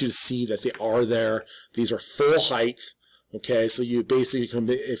do want you to see that they are there. These are full height. Okay, so you basically can,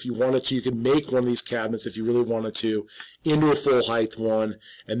 if you wanted to, you can make one of these cabinets if you really wanted to into a full height one,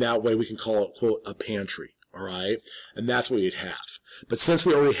 and that way we can call it, quote, a pantry. All right, and that's what we'd have. But since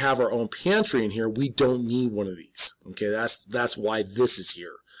we already have our own pantry in here, we don't need one of these. Okay, that's why this is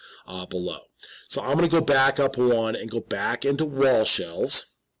here below. So I'm going to go back up one and go back into wall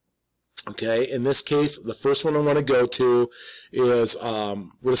shelves. Okay, in this case, the first one I want to go to is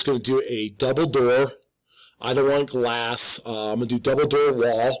we're just going to do a double door. I don't want glass. I'm going to do double door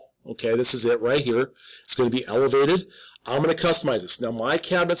wall. Okay, this is it right here. It's going to be elevated. I'm going to customize this. Now, my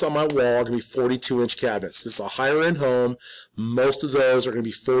cabinets on my wall are going to be 42-inch cabinets. This is a higher-end home. Most of those are going to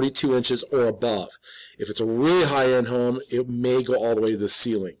be 42 inches or above. If it's a really high-end home, it may go all the way to the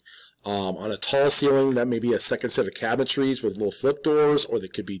ceiling. On a tall ceiling, that may be a second set of cabinetries with little flip doors, or they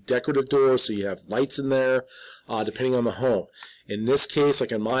could be decorative doors, so you have lights in there, depending on the home. In this case,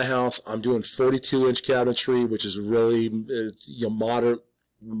 like in my house, I'm doing 42-inch cabinetry, which is really moderate,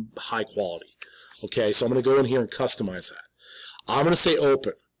 high quality. Okay, so I'm going to go in here and customize that. I'm going to say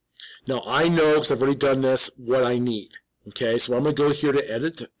open. Now, I know, because I've already done this, what I need. Okay, so I'm going to go here to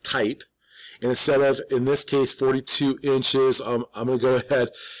edit type. And instead of, in this case, 42 inches, I'm going to go ahead,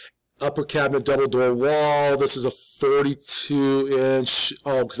 upper cabinet double door wall. This is a 42-inch,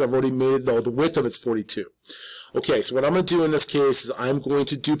 because I've already made, no, the width of it's 42. Okay, so what I'm going to do in this case is I'm going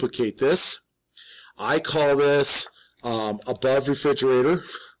to duplicate this. I call this above refrigerator.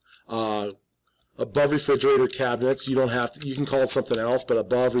 Above refrigerator cabinets. You don't have to, you can call it something else, but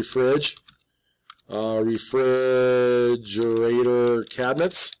above refrigerator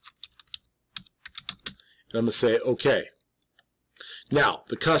cabinets. And I'm going to say OK. Now,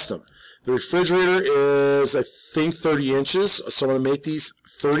 the custom. The refrigerator is, I think, 30 inches. So I'm going to make these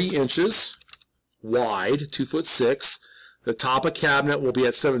 30 inches wide, 2'6". The top of cabinet will be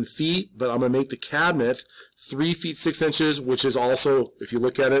at 7 feet, but I'm going to make the cabinet 3 feet 6 inches, which is also, if you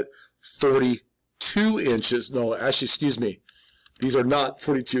look at it, 42 inches. No, actually, excuse me. These are not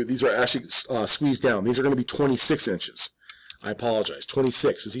 42. These are actually squeezed down. These are going to be 26 inches. I apologize,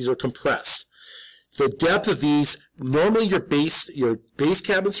 26, because these are compressed. The depth of these, normally your base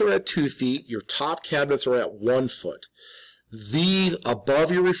cabinets are at 2 feet. Your top cabinets are at 1 foot. These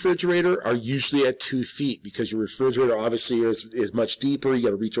above your refrigerator are usually at 2 feet because your refrigerator obviously is much deeper. You got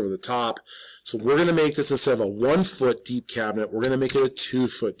to reach over the top. So we're going to make this, instead of a 1 foot deep cabinet, we're going to make it a 2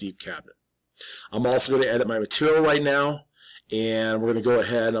 foot deep cabinet. I'm also going to edit my material right now, and we're going to go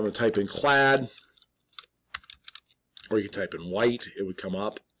ahead and I'm going to type in clad, or you can type in white. It would come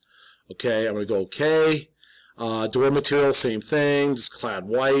up. Okay, I'm going to go OK. Door material, same thing, just clad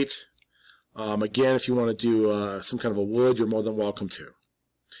white. Again, if you want to do some kind of a wood, you're more than welcome to.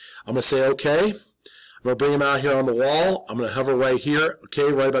 I'm going to say OK. I'm going to bring them out here on the wall. I'm going to hover right here, okay,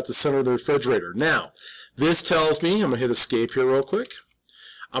 right about the center of the refrigerator. Now, this tells me, I'm going to hit escape here real quick.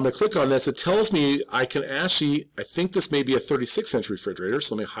 I'm going to click on this. It tells me I can actually, I think this may be a 36-inch refrigerator,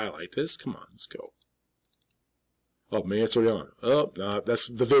 so let me highlight this. Come on, let's go. Oh, maybe it's already on. Oh, no, that's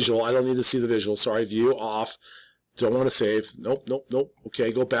the visual. I don't need to see the visual. Sorry, view off. Don't want to save. Nope, nope, nope.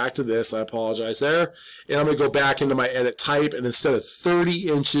 Okay, go back to this. I apologize there. And I'm going to go back into my edit type, and instead of 30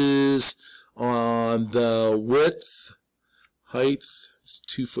 inches on the width, height is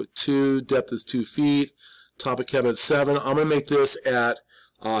 2'2", depth is 2 feet, top of cabinet 7. I'm going to make this at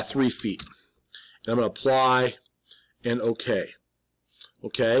 3 feet. And I'm going to apply, and OK.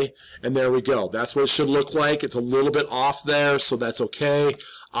 Okay, and there we go. That's what it should look like. It's a little bit off there, so that's okay.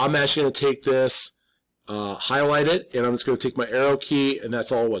 I'm actually going to take this, highlight it, and I'm just going to take my arrow key, and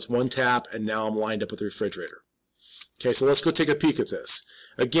that's all it was. One tap, and now I'm lined up with the refrigerator. Okay, so let's go take a peek at this.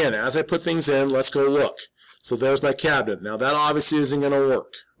 Again, as I put things in, let's go look. So there's my cabinet. Now that obviously isn't going to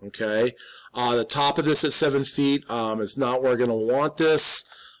work. Okay, the top of this at 7 feet is not where I'm going to want this.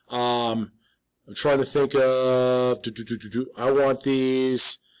 I'm trying to think of, I want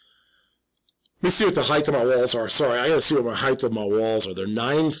these, let me see what the height of my walls are. Sorry, I gotta see what my height of my walls are. They're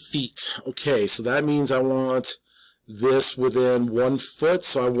 9 feet. Okay, so that means I want this within 1 foot,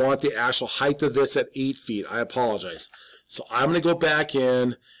 so I want the actual height of this at 8 feet. I apologize. So I'm gonna go back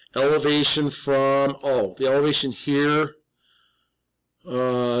in, elevation from, the elevation here,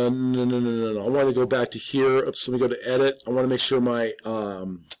 no, I want to go back to here. Oops, let me go to edit. I want to make sure my,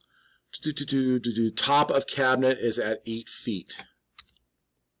 top of cabinet is at 8 feet.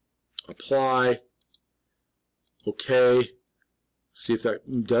 Apply. Okay. See if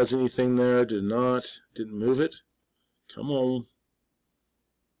that does anything there. Did not. Didn't move it. Come on.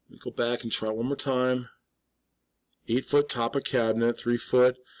 Let me go back and try one more time. 8 foot top of cabinet, 3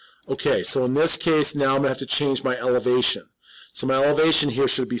 foot. Okay, so in this case, now I'm going to have to change my elevation. So my elevation here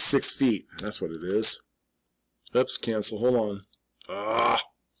should be 6 feet. That's what it is. Oops, cancel. Hold on.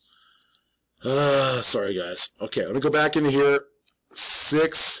 Sorry guys. Okay, let me go back into here.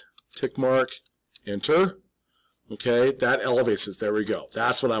 6, tick mark, enter. Okay, that elevates it. There we go.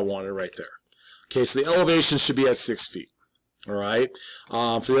 That's what I wanted right there. Okay, so the elevation should be at 6 feet. All right.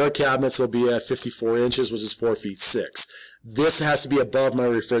 For the other cabinets, it'll be at 54 inches, which is 4 feet 6. This has to be above my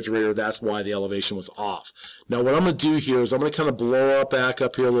refrigerator. That's why the elevation was off. Now, what I'm going to do here is I'm going to kind of blow back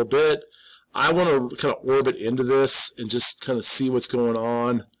up here a little bit. I want to kind of orbit into this and just kind of see what's going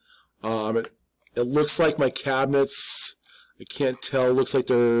on. It looks like my cabinets, I can't tell, it looks like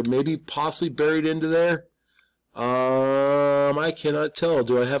they're maybe possibly buried into there. I cannot tell.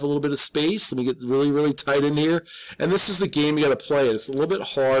 Do I have a little bit of space? Let me get really, really tight in here. And this is the game you got to play. It's a little bit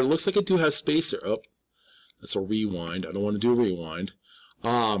hard. It looks like I do have space there. Oh, that's a rewind. I don't want to do a rewind.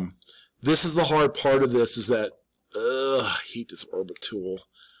 This is the hard part of this is that, I hate this orbit tool.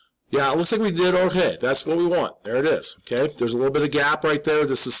 Yeah, it looks like we did okay. That's what we want. There it is. Okay, there's a little bit of gap right there.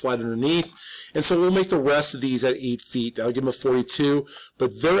 This is slide underneath. And so we'll make the rest of these at 8 feet. That'll give them a 42.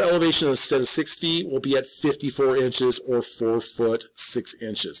 But their elevation instead of 6 feet will be at 54 inches or 4 foot 6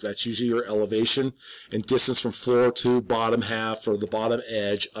 inches. That's usually your elevation and distance from floor to bottom half or the bottom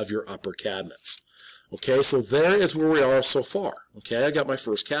edge of your upper cabinets. Okay, so there is where we are so far. Okay, I got my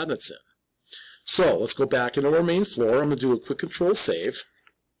first cabinets in. So let's go back into our main floor. I'm going to do a quick control save.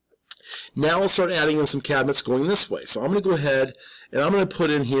 Now I'll start adding in some cabinets going this way. So I'm going to go ahead and I'm going to put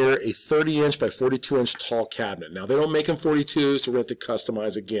in here a 30-inch by 42-inch tall cabinet. Now they don't make them 42, so we're going to have to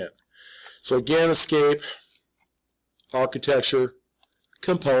customize again. So again, escape, architecture,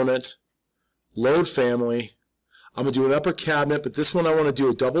 component, load family. I'm going to do an upper cabinet, but this one I want to do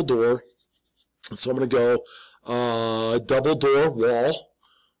a double door. So I'm going to go double door wall.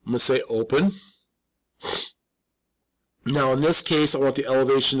 I'm going to say open. Now in this case, I want the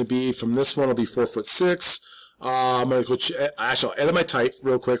elevation to be from this one. It'll be 4 foot 6. I'm going to go. Actually, I'll edit my type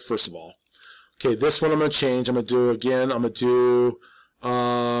real quick. First of all, okay, this one I'm going to change. I'm going to do again. I'm going to do.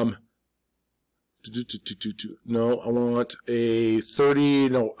 No, I want a 30.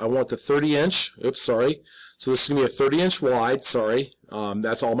 No, I want the 30-inch. Oops, sorry. So this is going to be a 30-inch wide. Sorry,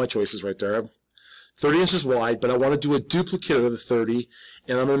 that's all my choices right there. 30 inches wide, but I want to do a duplicate of the 30,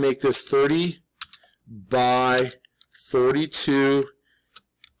 and I'm going to make this 30 by 42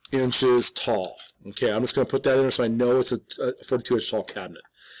 inches tall. Okay, I'm just going to put that in there so I know it's a 42-inch tall cabinet.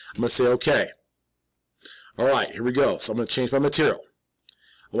 I'm going to say OK. All right, here we go. So I'm going to change my material.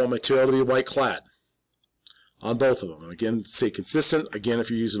 I want my material to be white clad on both of them. Again, stay consistent. Again,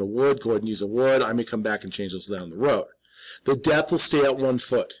 if you're using a wood, go ahead and use a wood. I may come back and change those down the road. The depth will stay at 1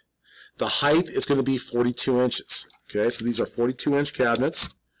 foot. The height is going to be 42 inches. Okay, so these are 42-inch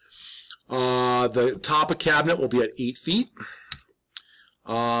cabinets. The top of cabinet will be at 8 feet.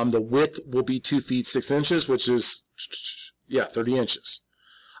 The width will be 2 feet 6 inches, which is, 30 inches.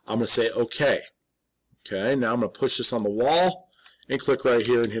 I'm going to say OK. Okay, now I'm going to push this on the wall and click right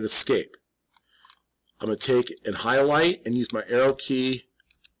here and hit escape. I'm going to take and highlight and use my arrow key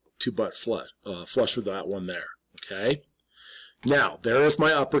to butt flush with that one there. Okay. Now, there is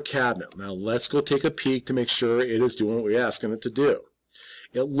my upper cabinet. Now, let's go take a peek to make sure it is doing what we're asking it to do.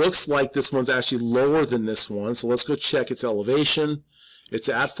 It looks like this one's actually lower than this one, so let's go check its elevation. It's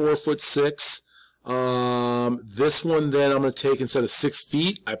at 4 foot 6. This one then I'm going to take instead of 6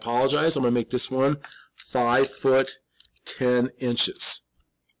 feet, I apologize, I'm going to make this one 5 foot 10 inches.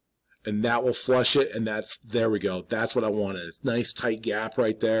 And that will flush it, and there we go. That's what I wanted. Nice tight gap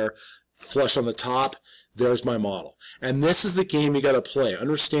right there. Flush on the top. There's my model. And this is the game you got to play.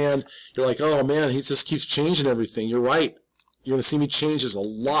 Understand, you're like, oh man, he just keeps changing everything. You're right. You're going to see me change this a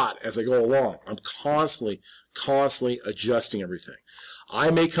lot as I go along. I'm constantly adjusting everything. I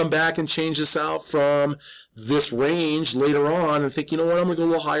may come back and change this out from this range later on and think, you know what, I'm going to go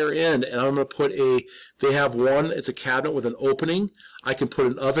a little higher end, and I'm going to put they have one, it's a cabinet with an opening. I can put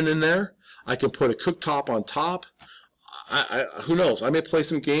an oven in there. I can put a cooktop on top. Who knows? I may play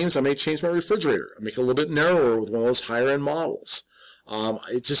some games. I may change my refrigerator. I make it a little bit narrower with one of those higher end models.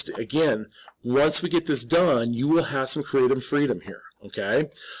 It just, again, once we get this done, you will have some creative freedom here, okay?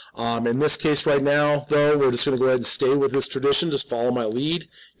 In this case right now, though, we're just going to go ahead and stay with this tradition. Just follow my lead.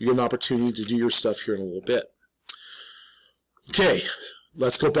 You get an opportunity to do your stuff here in a little bit. Okay,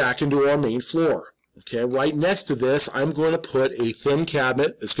 let's go back into our main floor. Okay, right next to this, I'm going to put a thin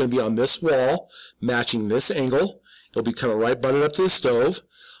cabinet. It's going to be on this wall, matching this angle. It'll be kind of right butted up to the stove.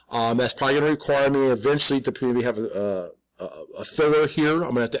 That's probably going to require me eventually to maybe have a filler here.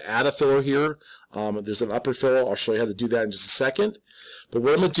 I'm going to have to add a filler here. There's an upper filler. I'll show you how to do that in just a second. But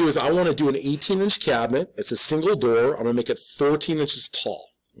what I'm going to do is I want to do an 18-inch cabinet. It's a single door. I'm going to make it 14 inches tall.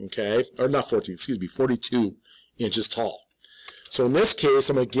 Okay? Or not 14, excuse me, 42 inches tall. So in this case,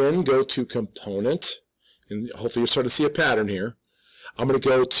 I'm going to again go to Component. And hopefully you're starting to see a pattern here. I'm going to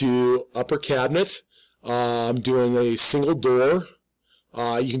go to Upper Cabinet. I'm doing a single door.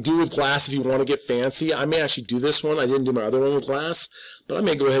 You can do with glass if you want to get fancy. I may actually do this one. I didn't do my other one with glass, but I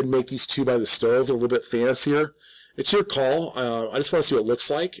may go ahead and make these two by the stove a little bit fancier. It's your call. I just want to see what it looks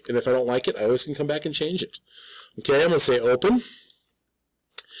like, and if I don't like it, I always can come back and change it. Okay, I'm going to say Open.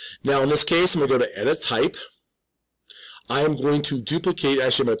 Now in this case, I'm going to go to Edit Type. I am going to duplicate,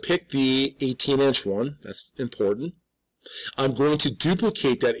 actually I'm going to pick the 18-inch one. That's important. I'm going to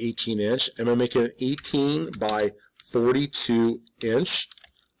duplicate that 18-inch, and I'm going to make it an 18 by 42 inch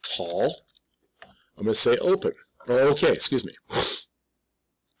tall. I'm going to say Open. Oh, okay, excuse me.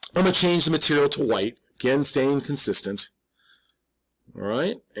 I'm going to change the material to white. Again, staying consistent. All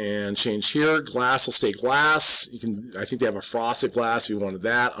right, and change here. Glass will stay glass. You can. I think they have a frosted glass if you wanted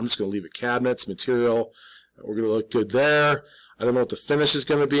that. I'm just going to leave it cabinets, material. We're going to look good there. I don't know what the finish is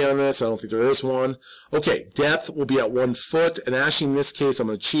going to be on this. I don't think there is one. Okay, depth will be at 1 foot. And actually, in this case, I'm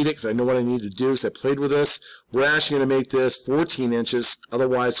going to cheat it because I know what I need to do because I played with this. We're actually going to make this 14 inches.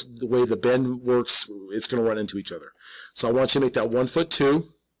 Otherwise, the way the bend works, it's going to run into each other. So I want you to make that 1 foot 2.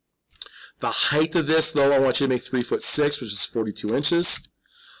 The height of this, though, I want you to make 3 foot 6, which is 42 inches.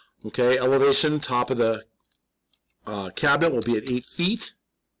 Okay, elevation, top of the cabinet will be at 8 feet.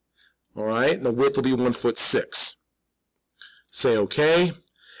 All right, and the width will be 1 foot 6. Say OK.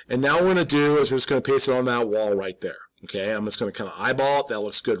 And now what we're going to do is we're just going to paste it on that wall right there. Okay, I'm just going to kind of eyeball it. That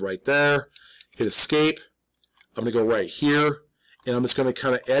looks good right there. Hit Escape. I'm going to go right here. And I'm just going to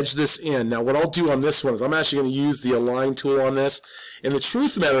kind of edge this in. Now what I'll do on this one is I'm actually going to use the Align tool on this. And the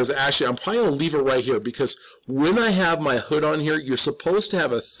truth of the matter is actually I'm probably going to leave it right here because when I have my hood on here, you're supposed to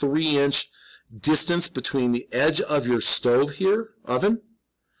have a 3-inch distance between the edge of your stove here, oven,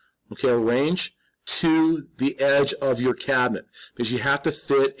 okay, a range, to the edge of your cabinet because you have to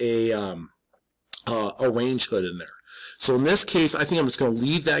fit a range hood in there. So in this case, I think I'm just going to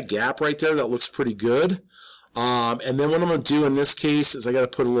leave that gap right there. That looks pretty good. And then what I'm going to do in this case is I got to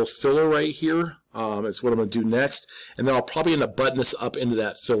put a little filler right here. It's what I'm going to do next. And then I'll probably end up buttoning this up into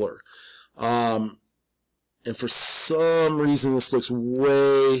that filler. And for some reason, this looks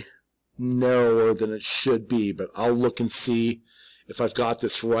way narrower than it should be, but I'll look and see if I've got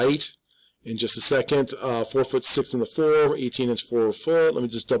this right in just a second. 4 foot 6 in the floor, 18-inch 4 foot. Let me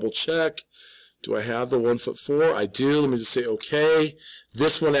just double check. Do I have the 1 foot 4? I do. Let me just say OK.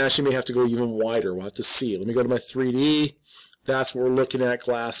 This one actually may have to go even wider. We'll have to see. Let me go to my 3D. That's what we're looking at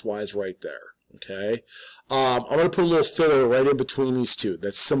glass-wise right there. Okay. I'm going to put a little filler right in between these two.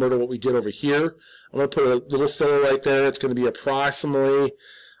 That's similar to what we did over here. I'm going to put a little filler right there. It's going to be approximately,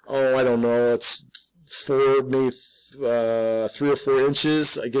 oh, I don't know, it's 3 or 4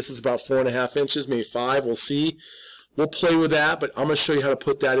 inches. I guess it's about 4.5 inches, maybe 5. We'll see. We'll play with that, but I'm going to show you how to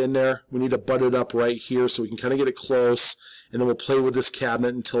put that in there. We need to butt it up right here so we can kind of get it close, and then we'll play with this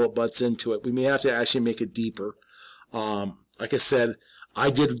cabinet until it butts into it. We may have to actually make it deeper. Like I said,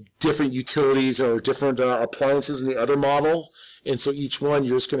 I did different utilities or different appliances in the other model, and so each one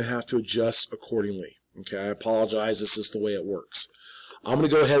you're just going to have to adjust accordingly. Okay, I apologize. This is the way it works. I'm going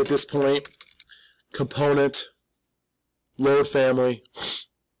to go ahead at this point, Component, Load Family.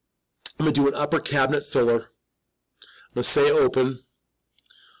 I'm going to do an upper cabinet filler. I'm going to say Open.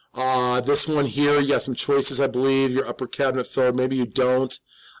 This one here, you got some choices, I believe. Your upper cabinet filler, maybe you don't.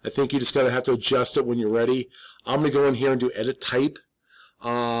 I think you just gotta have to adjust it when you're ready. I'm gonna go in here and do edit type.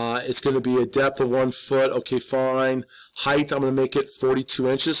 It's gonna be a depth of 1 foot. Okay, fine. Height, I'm gonna make it 42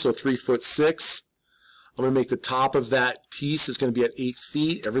 inches, so 3'6". I'm gonna make the top of that piece is gonna be at 8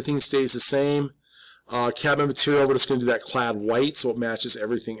 feet. Everything stays the same. Cabinet material, we're just gonna do that clad white so it matches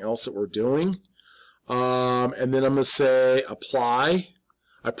everything else that we're doing. And then I'm gonna say apply.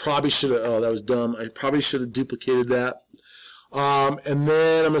 I probably should have, oh, that was dumb. I probably should have duplicated that. And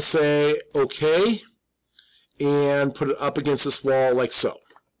then I'm going to say OK and put it up against this wall like so.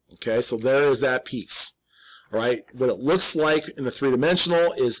 Okay, so there is that piece. All right, what it looks like in the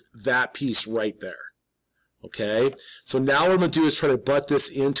three-dimensional is that piece right there. Okay, so now what I'm going to do is try to butt this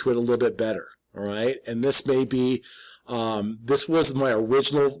into it a little bit better. All right, and this may be, this was my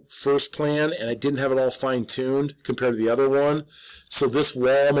original first plan, and I didn't have it all fine-tuned compared to the other one. So this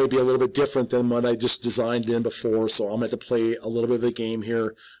wall may be a little bit different than what I just designed in before, so I'm going to have to play a little bit of a game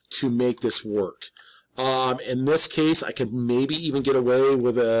here to make this work. In this case, I can maybe even get away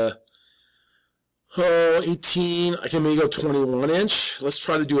with a 18. I can maybe go 21 inch. Let's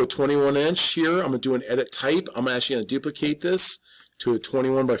try to do a 21 inch here. I'm going to do an edit type. I'm actually going to duplicate this to a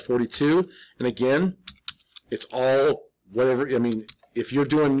 21 by 42. And again, it's all whatever. I mean, if you're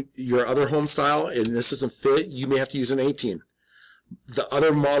doing your other home style and this doesn't fit, you may have to use an 18. The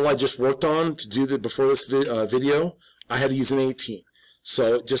other model I just worked on to do before this video, I had to use an 18.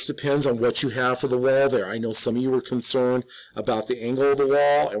 So it just depends on what you have for the wall there. I know some of you were concerned about the angle of the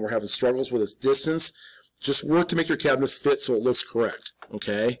wall and we're having struggles with its distance. Just work to make your cabinets fit so it looks correct.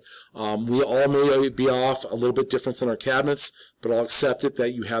 Okay? We all may be off a little bit different in our cabinets, but I'll accept it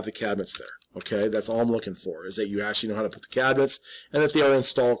that you have the cabinets there. Okay? That's all I'm looking for, is that you actually know how to put the cabinets and that they are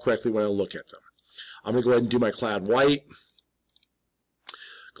installed correctly when I look at them. I'm going to go ahead and do my clad white.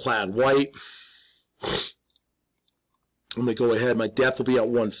 Clad white. I'm going to go ahead. My depth will be at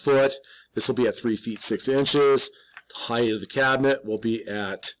 1 foot. This will be at 3 feet 6 inches. The height of the cabinet will be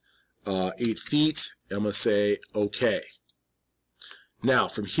at 8 feet. And I'm going to say OK. Now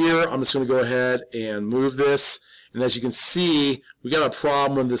from here, I'm just going to go ahead and move this. And as you can see, we got a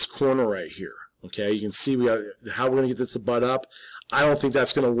problem with this corner right here. Okay, you can see we got how we're going to get this to butt up. I don't think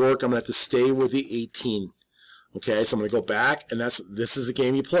that's going to work. I'm going to have to stay with the 18. Okay, so I'm going to go back, and this is a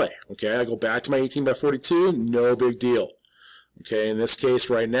game you play. Okay, I go back to my 18 by 42, no big deal. Okay, in this case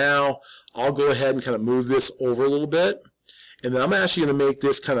right now, I'll go ahead and kind of move this over a little bit, and then I'm actually going to make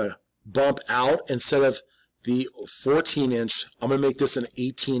this kind of bump out. Instead of the 14-inch, I'm going to make this an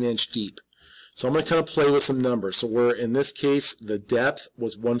 18-inch deep. So I'm going to kind of play with some numbers. So where in this case the depth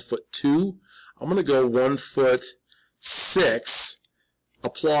was 1'2", I'm going to go 1'6",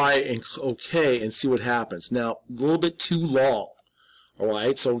 apply and OK and see what happens. Now, a little bit too long.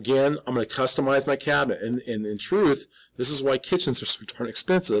 Alright, so again, I'm going to customize my cabinet. And in truth, this is why kitchens are so darn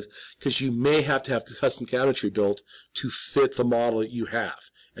expensive, because you may have to have custom cabinetry built to fit the model that you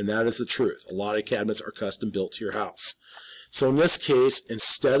have. And that is the truth. A lot of cabinets are custom built to your house. So in this case,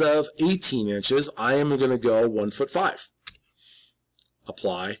 instead of 18 inches, I am going to go 1'5".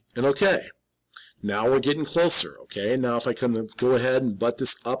 Apply and OK. Now we're getting closer, okay? Now if I can go ahead and butt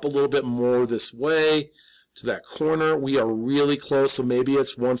this up a little bit more this way to that corner, we are really close, so maybe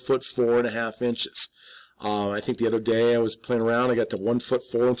it's 1'4.5" inches. I think the other day I was playing around, I got to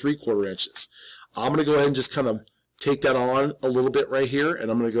 1'4 3/4". I'm going to go ahead and just kind of take that on a little bit right here, and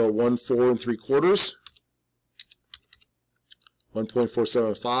I'm going to go 1'4 3/4,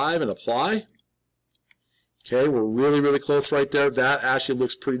 1.475, and apply. Okay, we're really, really close right there. That actually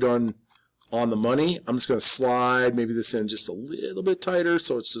looks pretty darn on the money. I'm just going to slide maybe this in just a little bit tighter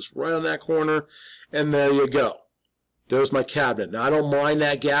so it's just right on that corner, and there you go. There's my cabinet. Now I don't mind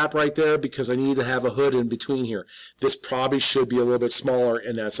that gap right there because I need to have a hood in between here. This probably should be a little bit smaller,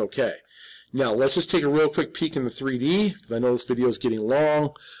 and that's okay. Now let's just take a real quick peek in the 3D because I know this video is getting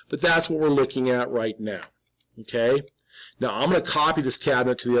long, but that's what we're looking at right now. Okay. Now I'm going to copy this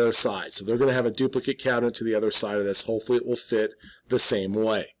cabinet to the other side, so they're going to have a duplicate cabinet to the other side of this. Hopefully it will fit the same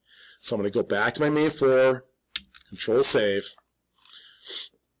way. So I'm going to go back to my main floor, Control Save.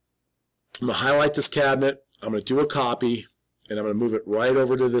 I'm going to highlight this cabinet. I'm going to do a copy, and I'm going to move it right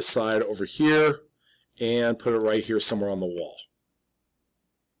over to this side over here and put it right here somewhere on the wall.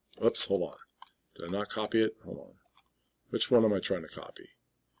 Oops, hold on. Did I not copy it? Hold on. Which one am I trying to copy?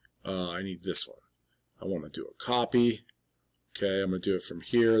 I need this one. I want to do a copy. Okay, I'm going to do it from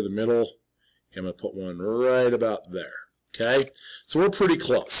here, the middle, and I'm going to put one right about there. Okay, so we're pretty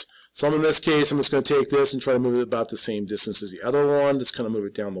close. So in this case, I'm just going to take this and try to move it about the same distance as the other one. Just kind of move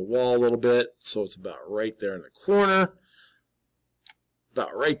it down the wall a little bit so it's about right there in the corner.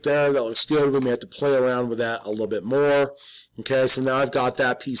 about right there. That looks good. We may have to play around with that a little bit more. Okay, so now I've got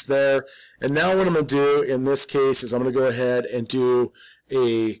that piece there. And now what I'm going to do in this case is I'm going to go ahead and do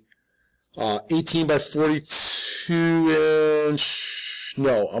a 18 by 42 inch,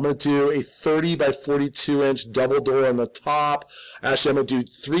 no, I'm going to do a 30 by 42 inch double door on the top. Actually, I'm going to do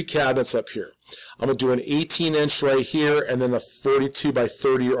 3 cabinets up here. I'm going to do an 18 inch right here and then a 42 by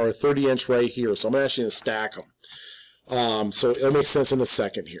 30 or a 30 inch right here. So I'm actually going to stack them. So it'll make sense in a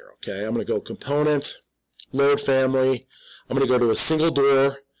second here. Okay, I'm going to go component, load family. I'm going to go to a single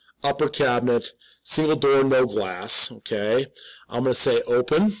door, upper cabinet, single door, no glass. Okay, I'm going to say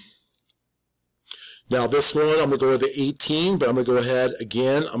open. Now this one, I'm going to go with the 18, but I'm going to go ahead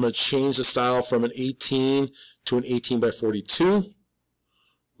again. I'm going to change the style from an 18 to an 18 by 42.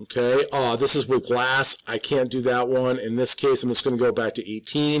 Okay, this is with glass. I can't do that one. In this case, I'm just going to go back to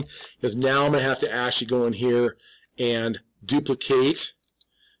 18, because now I'm going to have to actually go in here and duplicate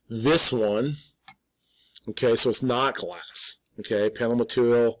this one. Okay, so it's not glass. Okay, panel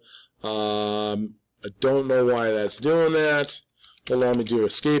material. I don't know why that's doing that. Allow me to do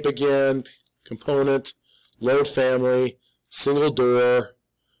escape again. Component, load family, single door,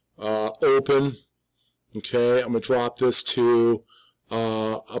 open. Okay, I'm going to drop this to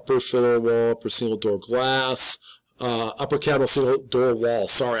upper filler wall, upper single door glass, upper cabinet single door wall.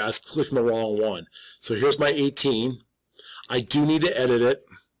 Sorry, I was clicking the wrong one. So here's my 18. I do need to edit it.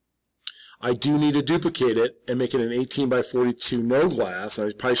 I do need to duplicate it and make it an 18 by 42 no glass.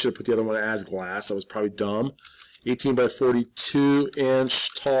 I probably should have put the other one as glass. That was probably dumb. 18 by 42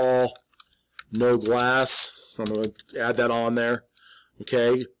 inch tall, no glass. I'm going to add that on there.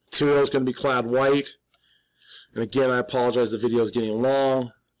 Okay, material is going to be clad white. And again, I apologize, the video is getting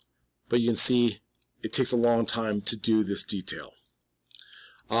long, but you can see it takes a long time to do this detail.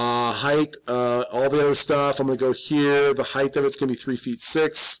 Height, all the other stuff, I'm going to go here. The height of it's going to be 3 feet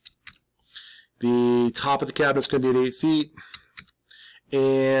 6. The top of the cabinet is going to be at 8 feet.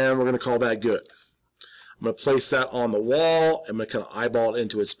 And we're going to call that good. I'm going to place that on the wall. I'm going to kind of eyeball it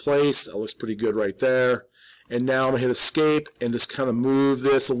into its place. That looks pretty good right there. And now I'm going to hit escape and just kind of move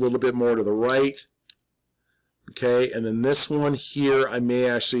this a little bit more to the right. Okay, and then this one here, I'm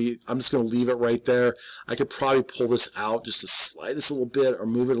just going to leave it right there. I could probably pull this out just to slide this a little bit or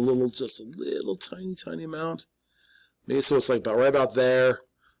move it a little, just a little tiny amount. Maybe so it's like right about there.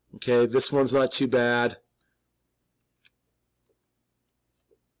 Okay, this one's not too bad.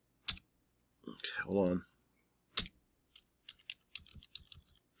 Okay, hold on.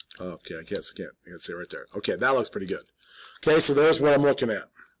 Okay, I can't see it right there. Okay, that looks pretty good. Okay, so there's what I'm looking at.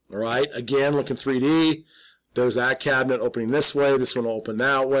 All right, again, looking 3D. There's that cabinet opening this way. This one will open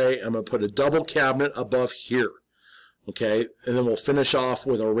that way. I'm going to put a double cabinet above here. Okay, and then we'll finish off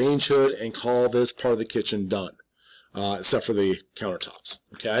with a range hood and call this part of the kitchen done, except for the countertops.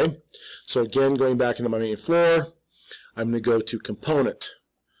 Okay, so again, going back into my main floor, I'm going to go to component,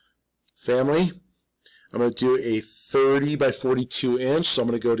 family. I'm going to do a 30 by 42 inch. So I'm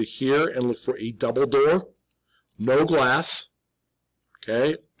going to go to here and look for a double door, no glass.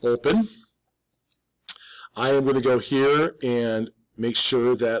 Okay, open. I am going to go here and make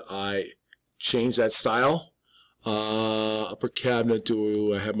sure that I change that style. Upper cabinet,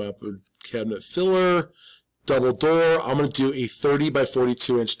 do I have my upper cabinet filler? Double door. I'm going to do a 30 by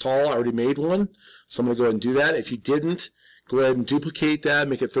 42 inch tall. I already made one, so I'm going to go ahead and do that. If you didn't, go ahead and duplicate that,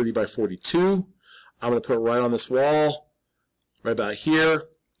 make it 30 by 42. I'm going to put it right on this wall, right about here.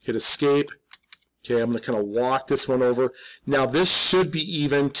 Hit escape. Okay, I'm going to kind of walk this one over. Now this should be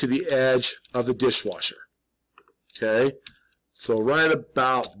even to the edge of the dishwasher. Okay, so right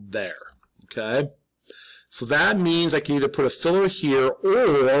about there. Okay, so that means I can either put a filler here,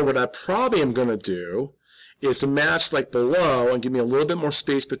 or what I probably am going to do is to match like below and give me a little bit more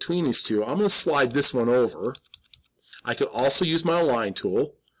space between these two. I'm going to slide this one over. I could also use my align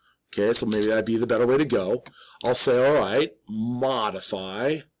tool. Okay, so maybe that'd be the better way to go. I'll say, all right,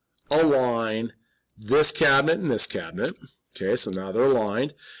 modify, align this cabinet and this cabinet. Okay, so now they're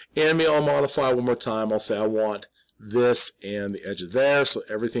aligned. And maybe I'll modify one more time. I'll say I want this and the edge of there, so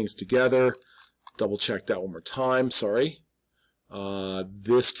everything's together. Double check that one more time, sorry.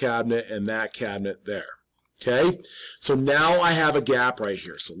 This cabinet and that cabinet there. Okay, so now I have a gap right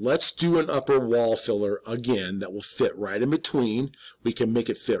here. So let's do an upper wall filler again that will fit right in between. We can make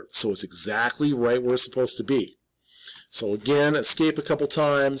it fit so it's exactly right where it's supposed to be. So again, escape a couple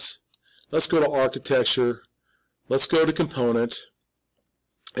times. Let's go to architecture. Let's go to component.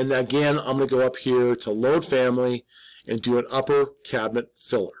 And again, I'm going to go up here to load family and do an upper cabinet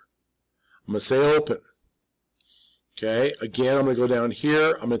filler. I'm going to say open. Okay, again, I'm going to go down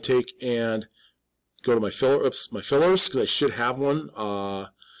here. I'm going to take and go to my fillers, because I should have one.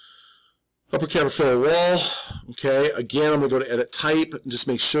 Upper camera filler wall. Okay, again, I'm going to go to edit type and just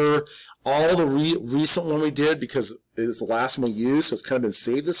make sure all the recent one we did, because it is the last one we used, so it's kind of been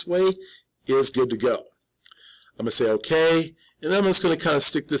saved this way, is good to go. I'm going to say okay, and then I'm just going to kind of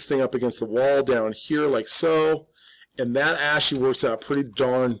stick this thing up against the wall down here like so, and that actually works out pretty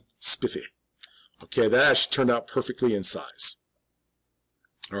darn spiffy. Okay, that actually turned out perfectly in size.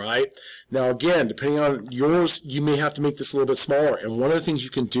 All right. Now, again, depending on yours, you may have to make this a little bit smaller. And one of the things you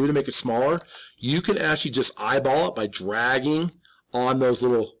can do to make it smaller, you can actually just eyeball it by dragging on those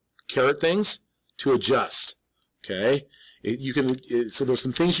little caret things to adjust. Okay. So there's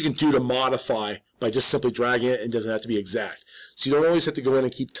some things you can do to modify by just simply dragging it, and it doesn't have to be exact. So you don't always have to go in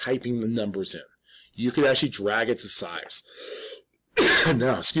and keep typing the numbers in. You could actually drag it to size.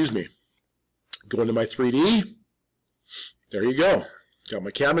 Now, excuse me. Go into my 3D. There you go. Got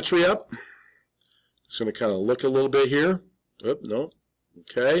my cabinetry up. Just going to kind of look a little bit here. Oop, no.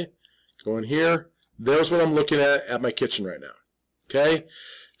 Okay. Go in here. There's what I'm looking at my kitchen right now. Okay.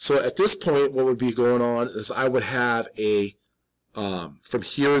 So at this point, what would be going on is I would have a, from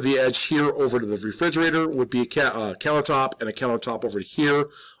here, the edge here over to the refrigerator would be a countertop, and a countertop over here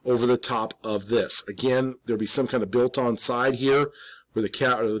over the top of this. Again, there'll be some kind of built-on side here where the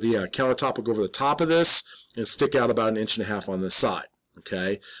countertop will go over the top of this and stick out about 1.5 inches on this side.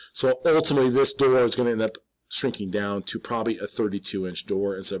 Okay, so ultimately this door is going to end up shrinking down to probably a 32-inch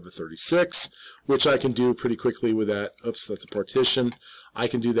door instead of a 36, which I can do pretty quickly with that. Oops, that's a partition. I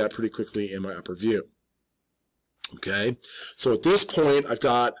can do that pretty quickly in my upper view. Okay, so at this point I've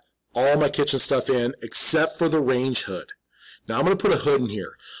got all my kitchen stuff in except for the range hood. Now I'm going to put a hood in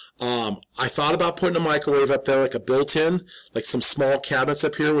here. I thought about putting a microwave up there, like a built-in, like some small cabinets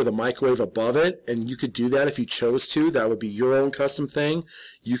up here with a microwave above it, and you could do that if you chose to. That would be your own custom thing.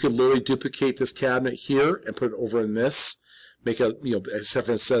 You could literally duplicate this cabinet here and put it over in this. Make it, except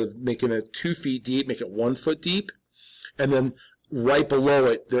for instead of making it 2 feet deep, make it 1 foot deep. And then right below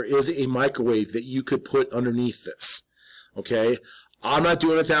it, there is a microwave that you could put underneath this. Okay? I'm not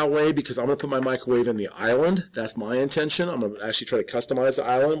doing it that way because I'm going to put my microwave in the island. That's my intention. I'm going to actually try to customize the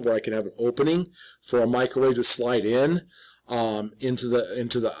island where I can have an opening for a microwave to slide in into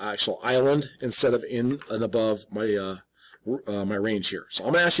the actual island instead of in and above my my range here. So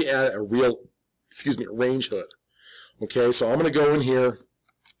I'm going to actually add a range hood. Okay, so I'm going to go in here,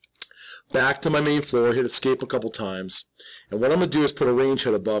 back to my main floor, hit escape a couple times, and what I'm going to do is put a range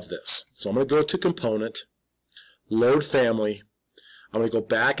hood above this. So I'm going to go to component, load family. I'm going to go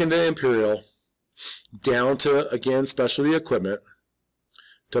back into Imperial, down to, again, specialty equipment,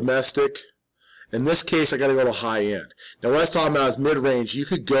 domestic. In this case, I got to go to high end. Now, what I was talking about is mid-range. You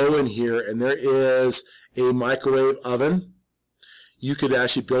could go in here, and there is a microwave oven. You could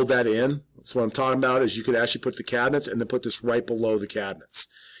actually build that in. So what I'm talking about is you could actually put the cabinets and then put this right below the cabinets.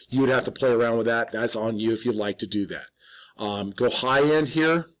 You would have to play around with that. That's on you if you'd like to do that. Go high end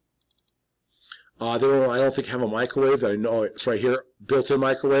here. I don't think have a microwave that I know. It's right here, built-in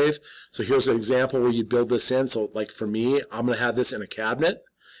microwave. So here's an example where you build this in. So like for me, I'm going to have this in a cabinet,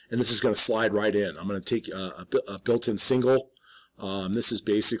 and this is going to slide right in. I'm going to take a built-in single. This is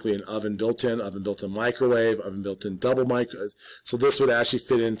basically an oven built-in microwave, oven built-in double microwave. So this would actually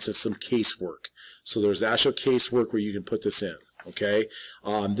fit into some casework. So there's actual casework where you can put this in. Okay,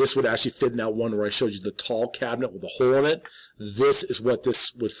 this would actually fit in that one where I showed you the tall cabinet with a hole in it. This is what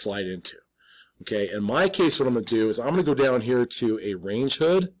this would slide into. Okay, in my case, what I'm going to do is I'm going to go down here to a range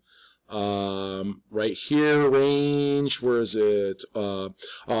hood. Right here, range, where is it?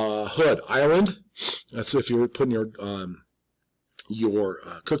 Hood, island. That's if you're putting your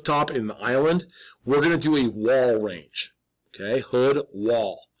cooktop in the island. We're going to do a wall range. Okay, hood,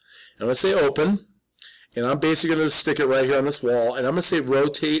 wall. And I'm going to say open. And I'm basically going to stick it right here on this wall. And I'm going to say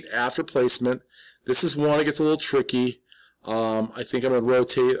rotate after placement. This is one that gets a little tricky. I think I'm going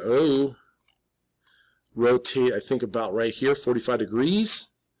to rotate, I think about right here, 45 degrees.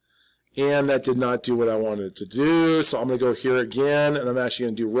 And that did not do what I wanted it to do. So I'm going to go here again, and I'm actually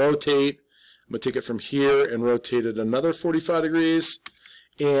going to do rotate. I'm going to take it from here and rotate it another 45 degrees.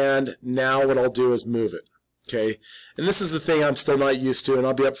 And now what I'll do is move it. Okay, and this is the thing I'm still not used to, and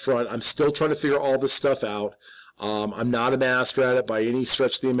I'll be up front. I'm still trying to figure all this stuff out. I'm not a master at it by any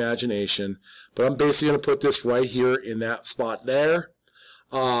stretch of the imagination, but I'm basically going to put this right here in that spot there.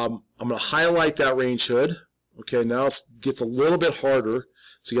 I'm going to highlight that range hood. Okay, now it gets a little bit harder,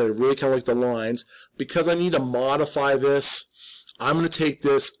 so you got to really kind of like the lines. Because I need to modify this, I'm going to take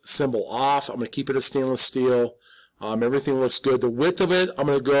this symbol off. I'm going to keep it as stainless steel. Everything looks good. The width of it, I'm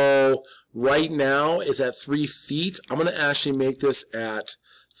going to go right now is at 3 feet. I'm going to actually make this at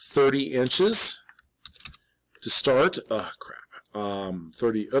 30 inches. to start.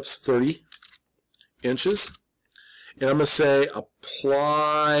 30 inches. And I'm going to say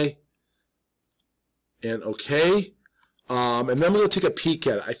apply and OK. And then I'm going to take a peek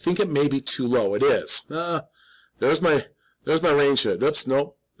at it. I think it may be too low. It is. There's my range hood. Oops,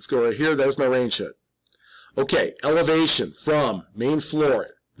 nope. Let's go right here. There's my range hood. Okay, elevation from main floor.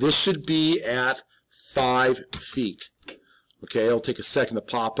 This should be at 5 feet. Okay, it'll take a second to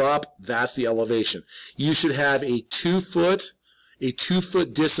pop up. That's the elevation. You should have a 2 foot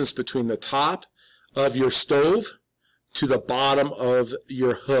distance between the top of your stove to the bottom of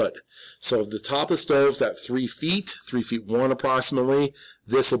your hood. So if the top of the stove's at 3 feet, 3 feet 1 approximately,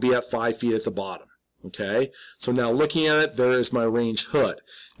 this will be at 5 feet at the bottom. Okay, so now looking at it, there is my range hood.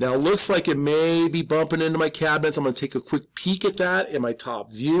 Now it looks like it may be bumping into my cabinets. I'm going to take a quick peek at that in my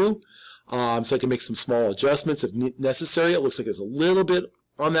top view, so I can make some small adjustments if necessary. It looks like it's a little bit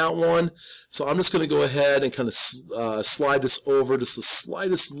on that one. So I'm just going to go ahead and kind of slide this over just the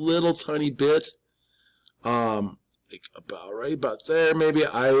slightest little tiny bit. Like about right about there, maybe.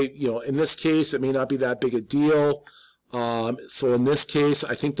 In this case, it may not be that big a deal. So in this case,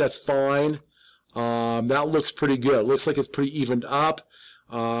 I think that's fine. That looks pretty good. It looks like it's pretty evened up.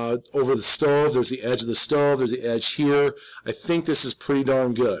 Over the stove, there's the edge of the stove, there's the edge here. I think this is pretty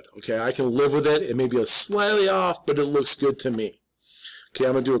darn good. Okay, I can live with it. It may be slightly off, but it looks good to me. Okay,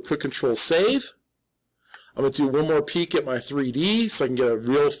 I'm going to do a quick control save. I'm going to do one more peek at my 3D so I can get a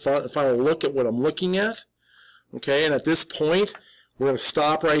real final look at what I'm looking at. Okay, and at this point, we're going to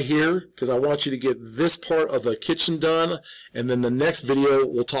stop right here because I want you to get this part of the kitchen done, and then the next video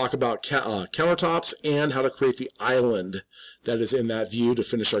we'll talk about countertops and how to create the island that is in that view to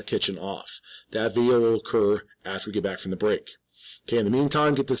finish our kitchen off. That video will occur after we get back from the break. Okay, in the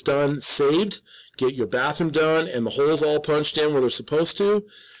meantime, get this done, saved, get your bathroom done and the holes all punched in where they're supposed to.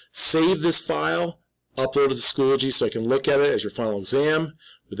 Save this file, upload it to Schoology so I can look at it as your final exam.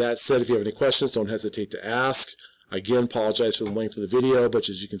 With that said, if you have any questions, don't hesitate to ask. Again, apologize for the length of the video, but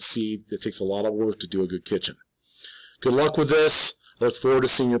as you can see, it takes a lot of work to do a good kitchen. Good luck with this. I look forward to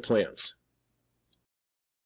seeing your plans.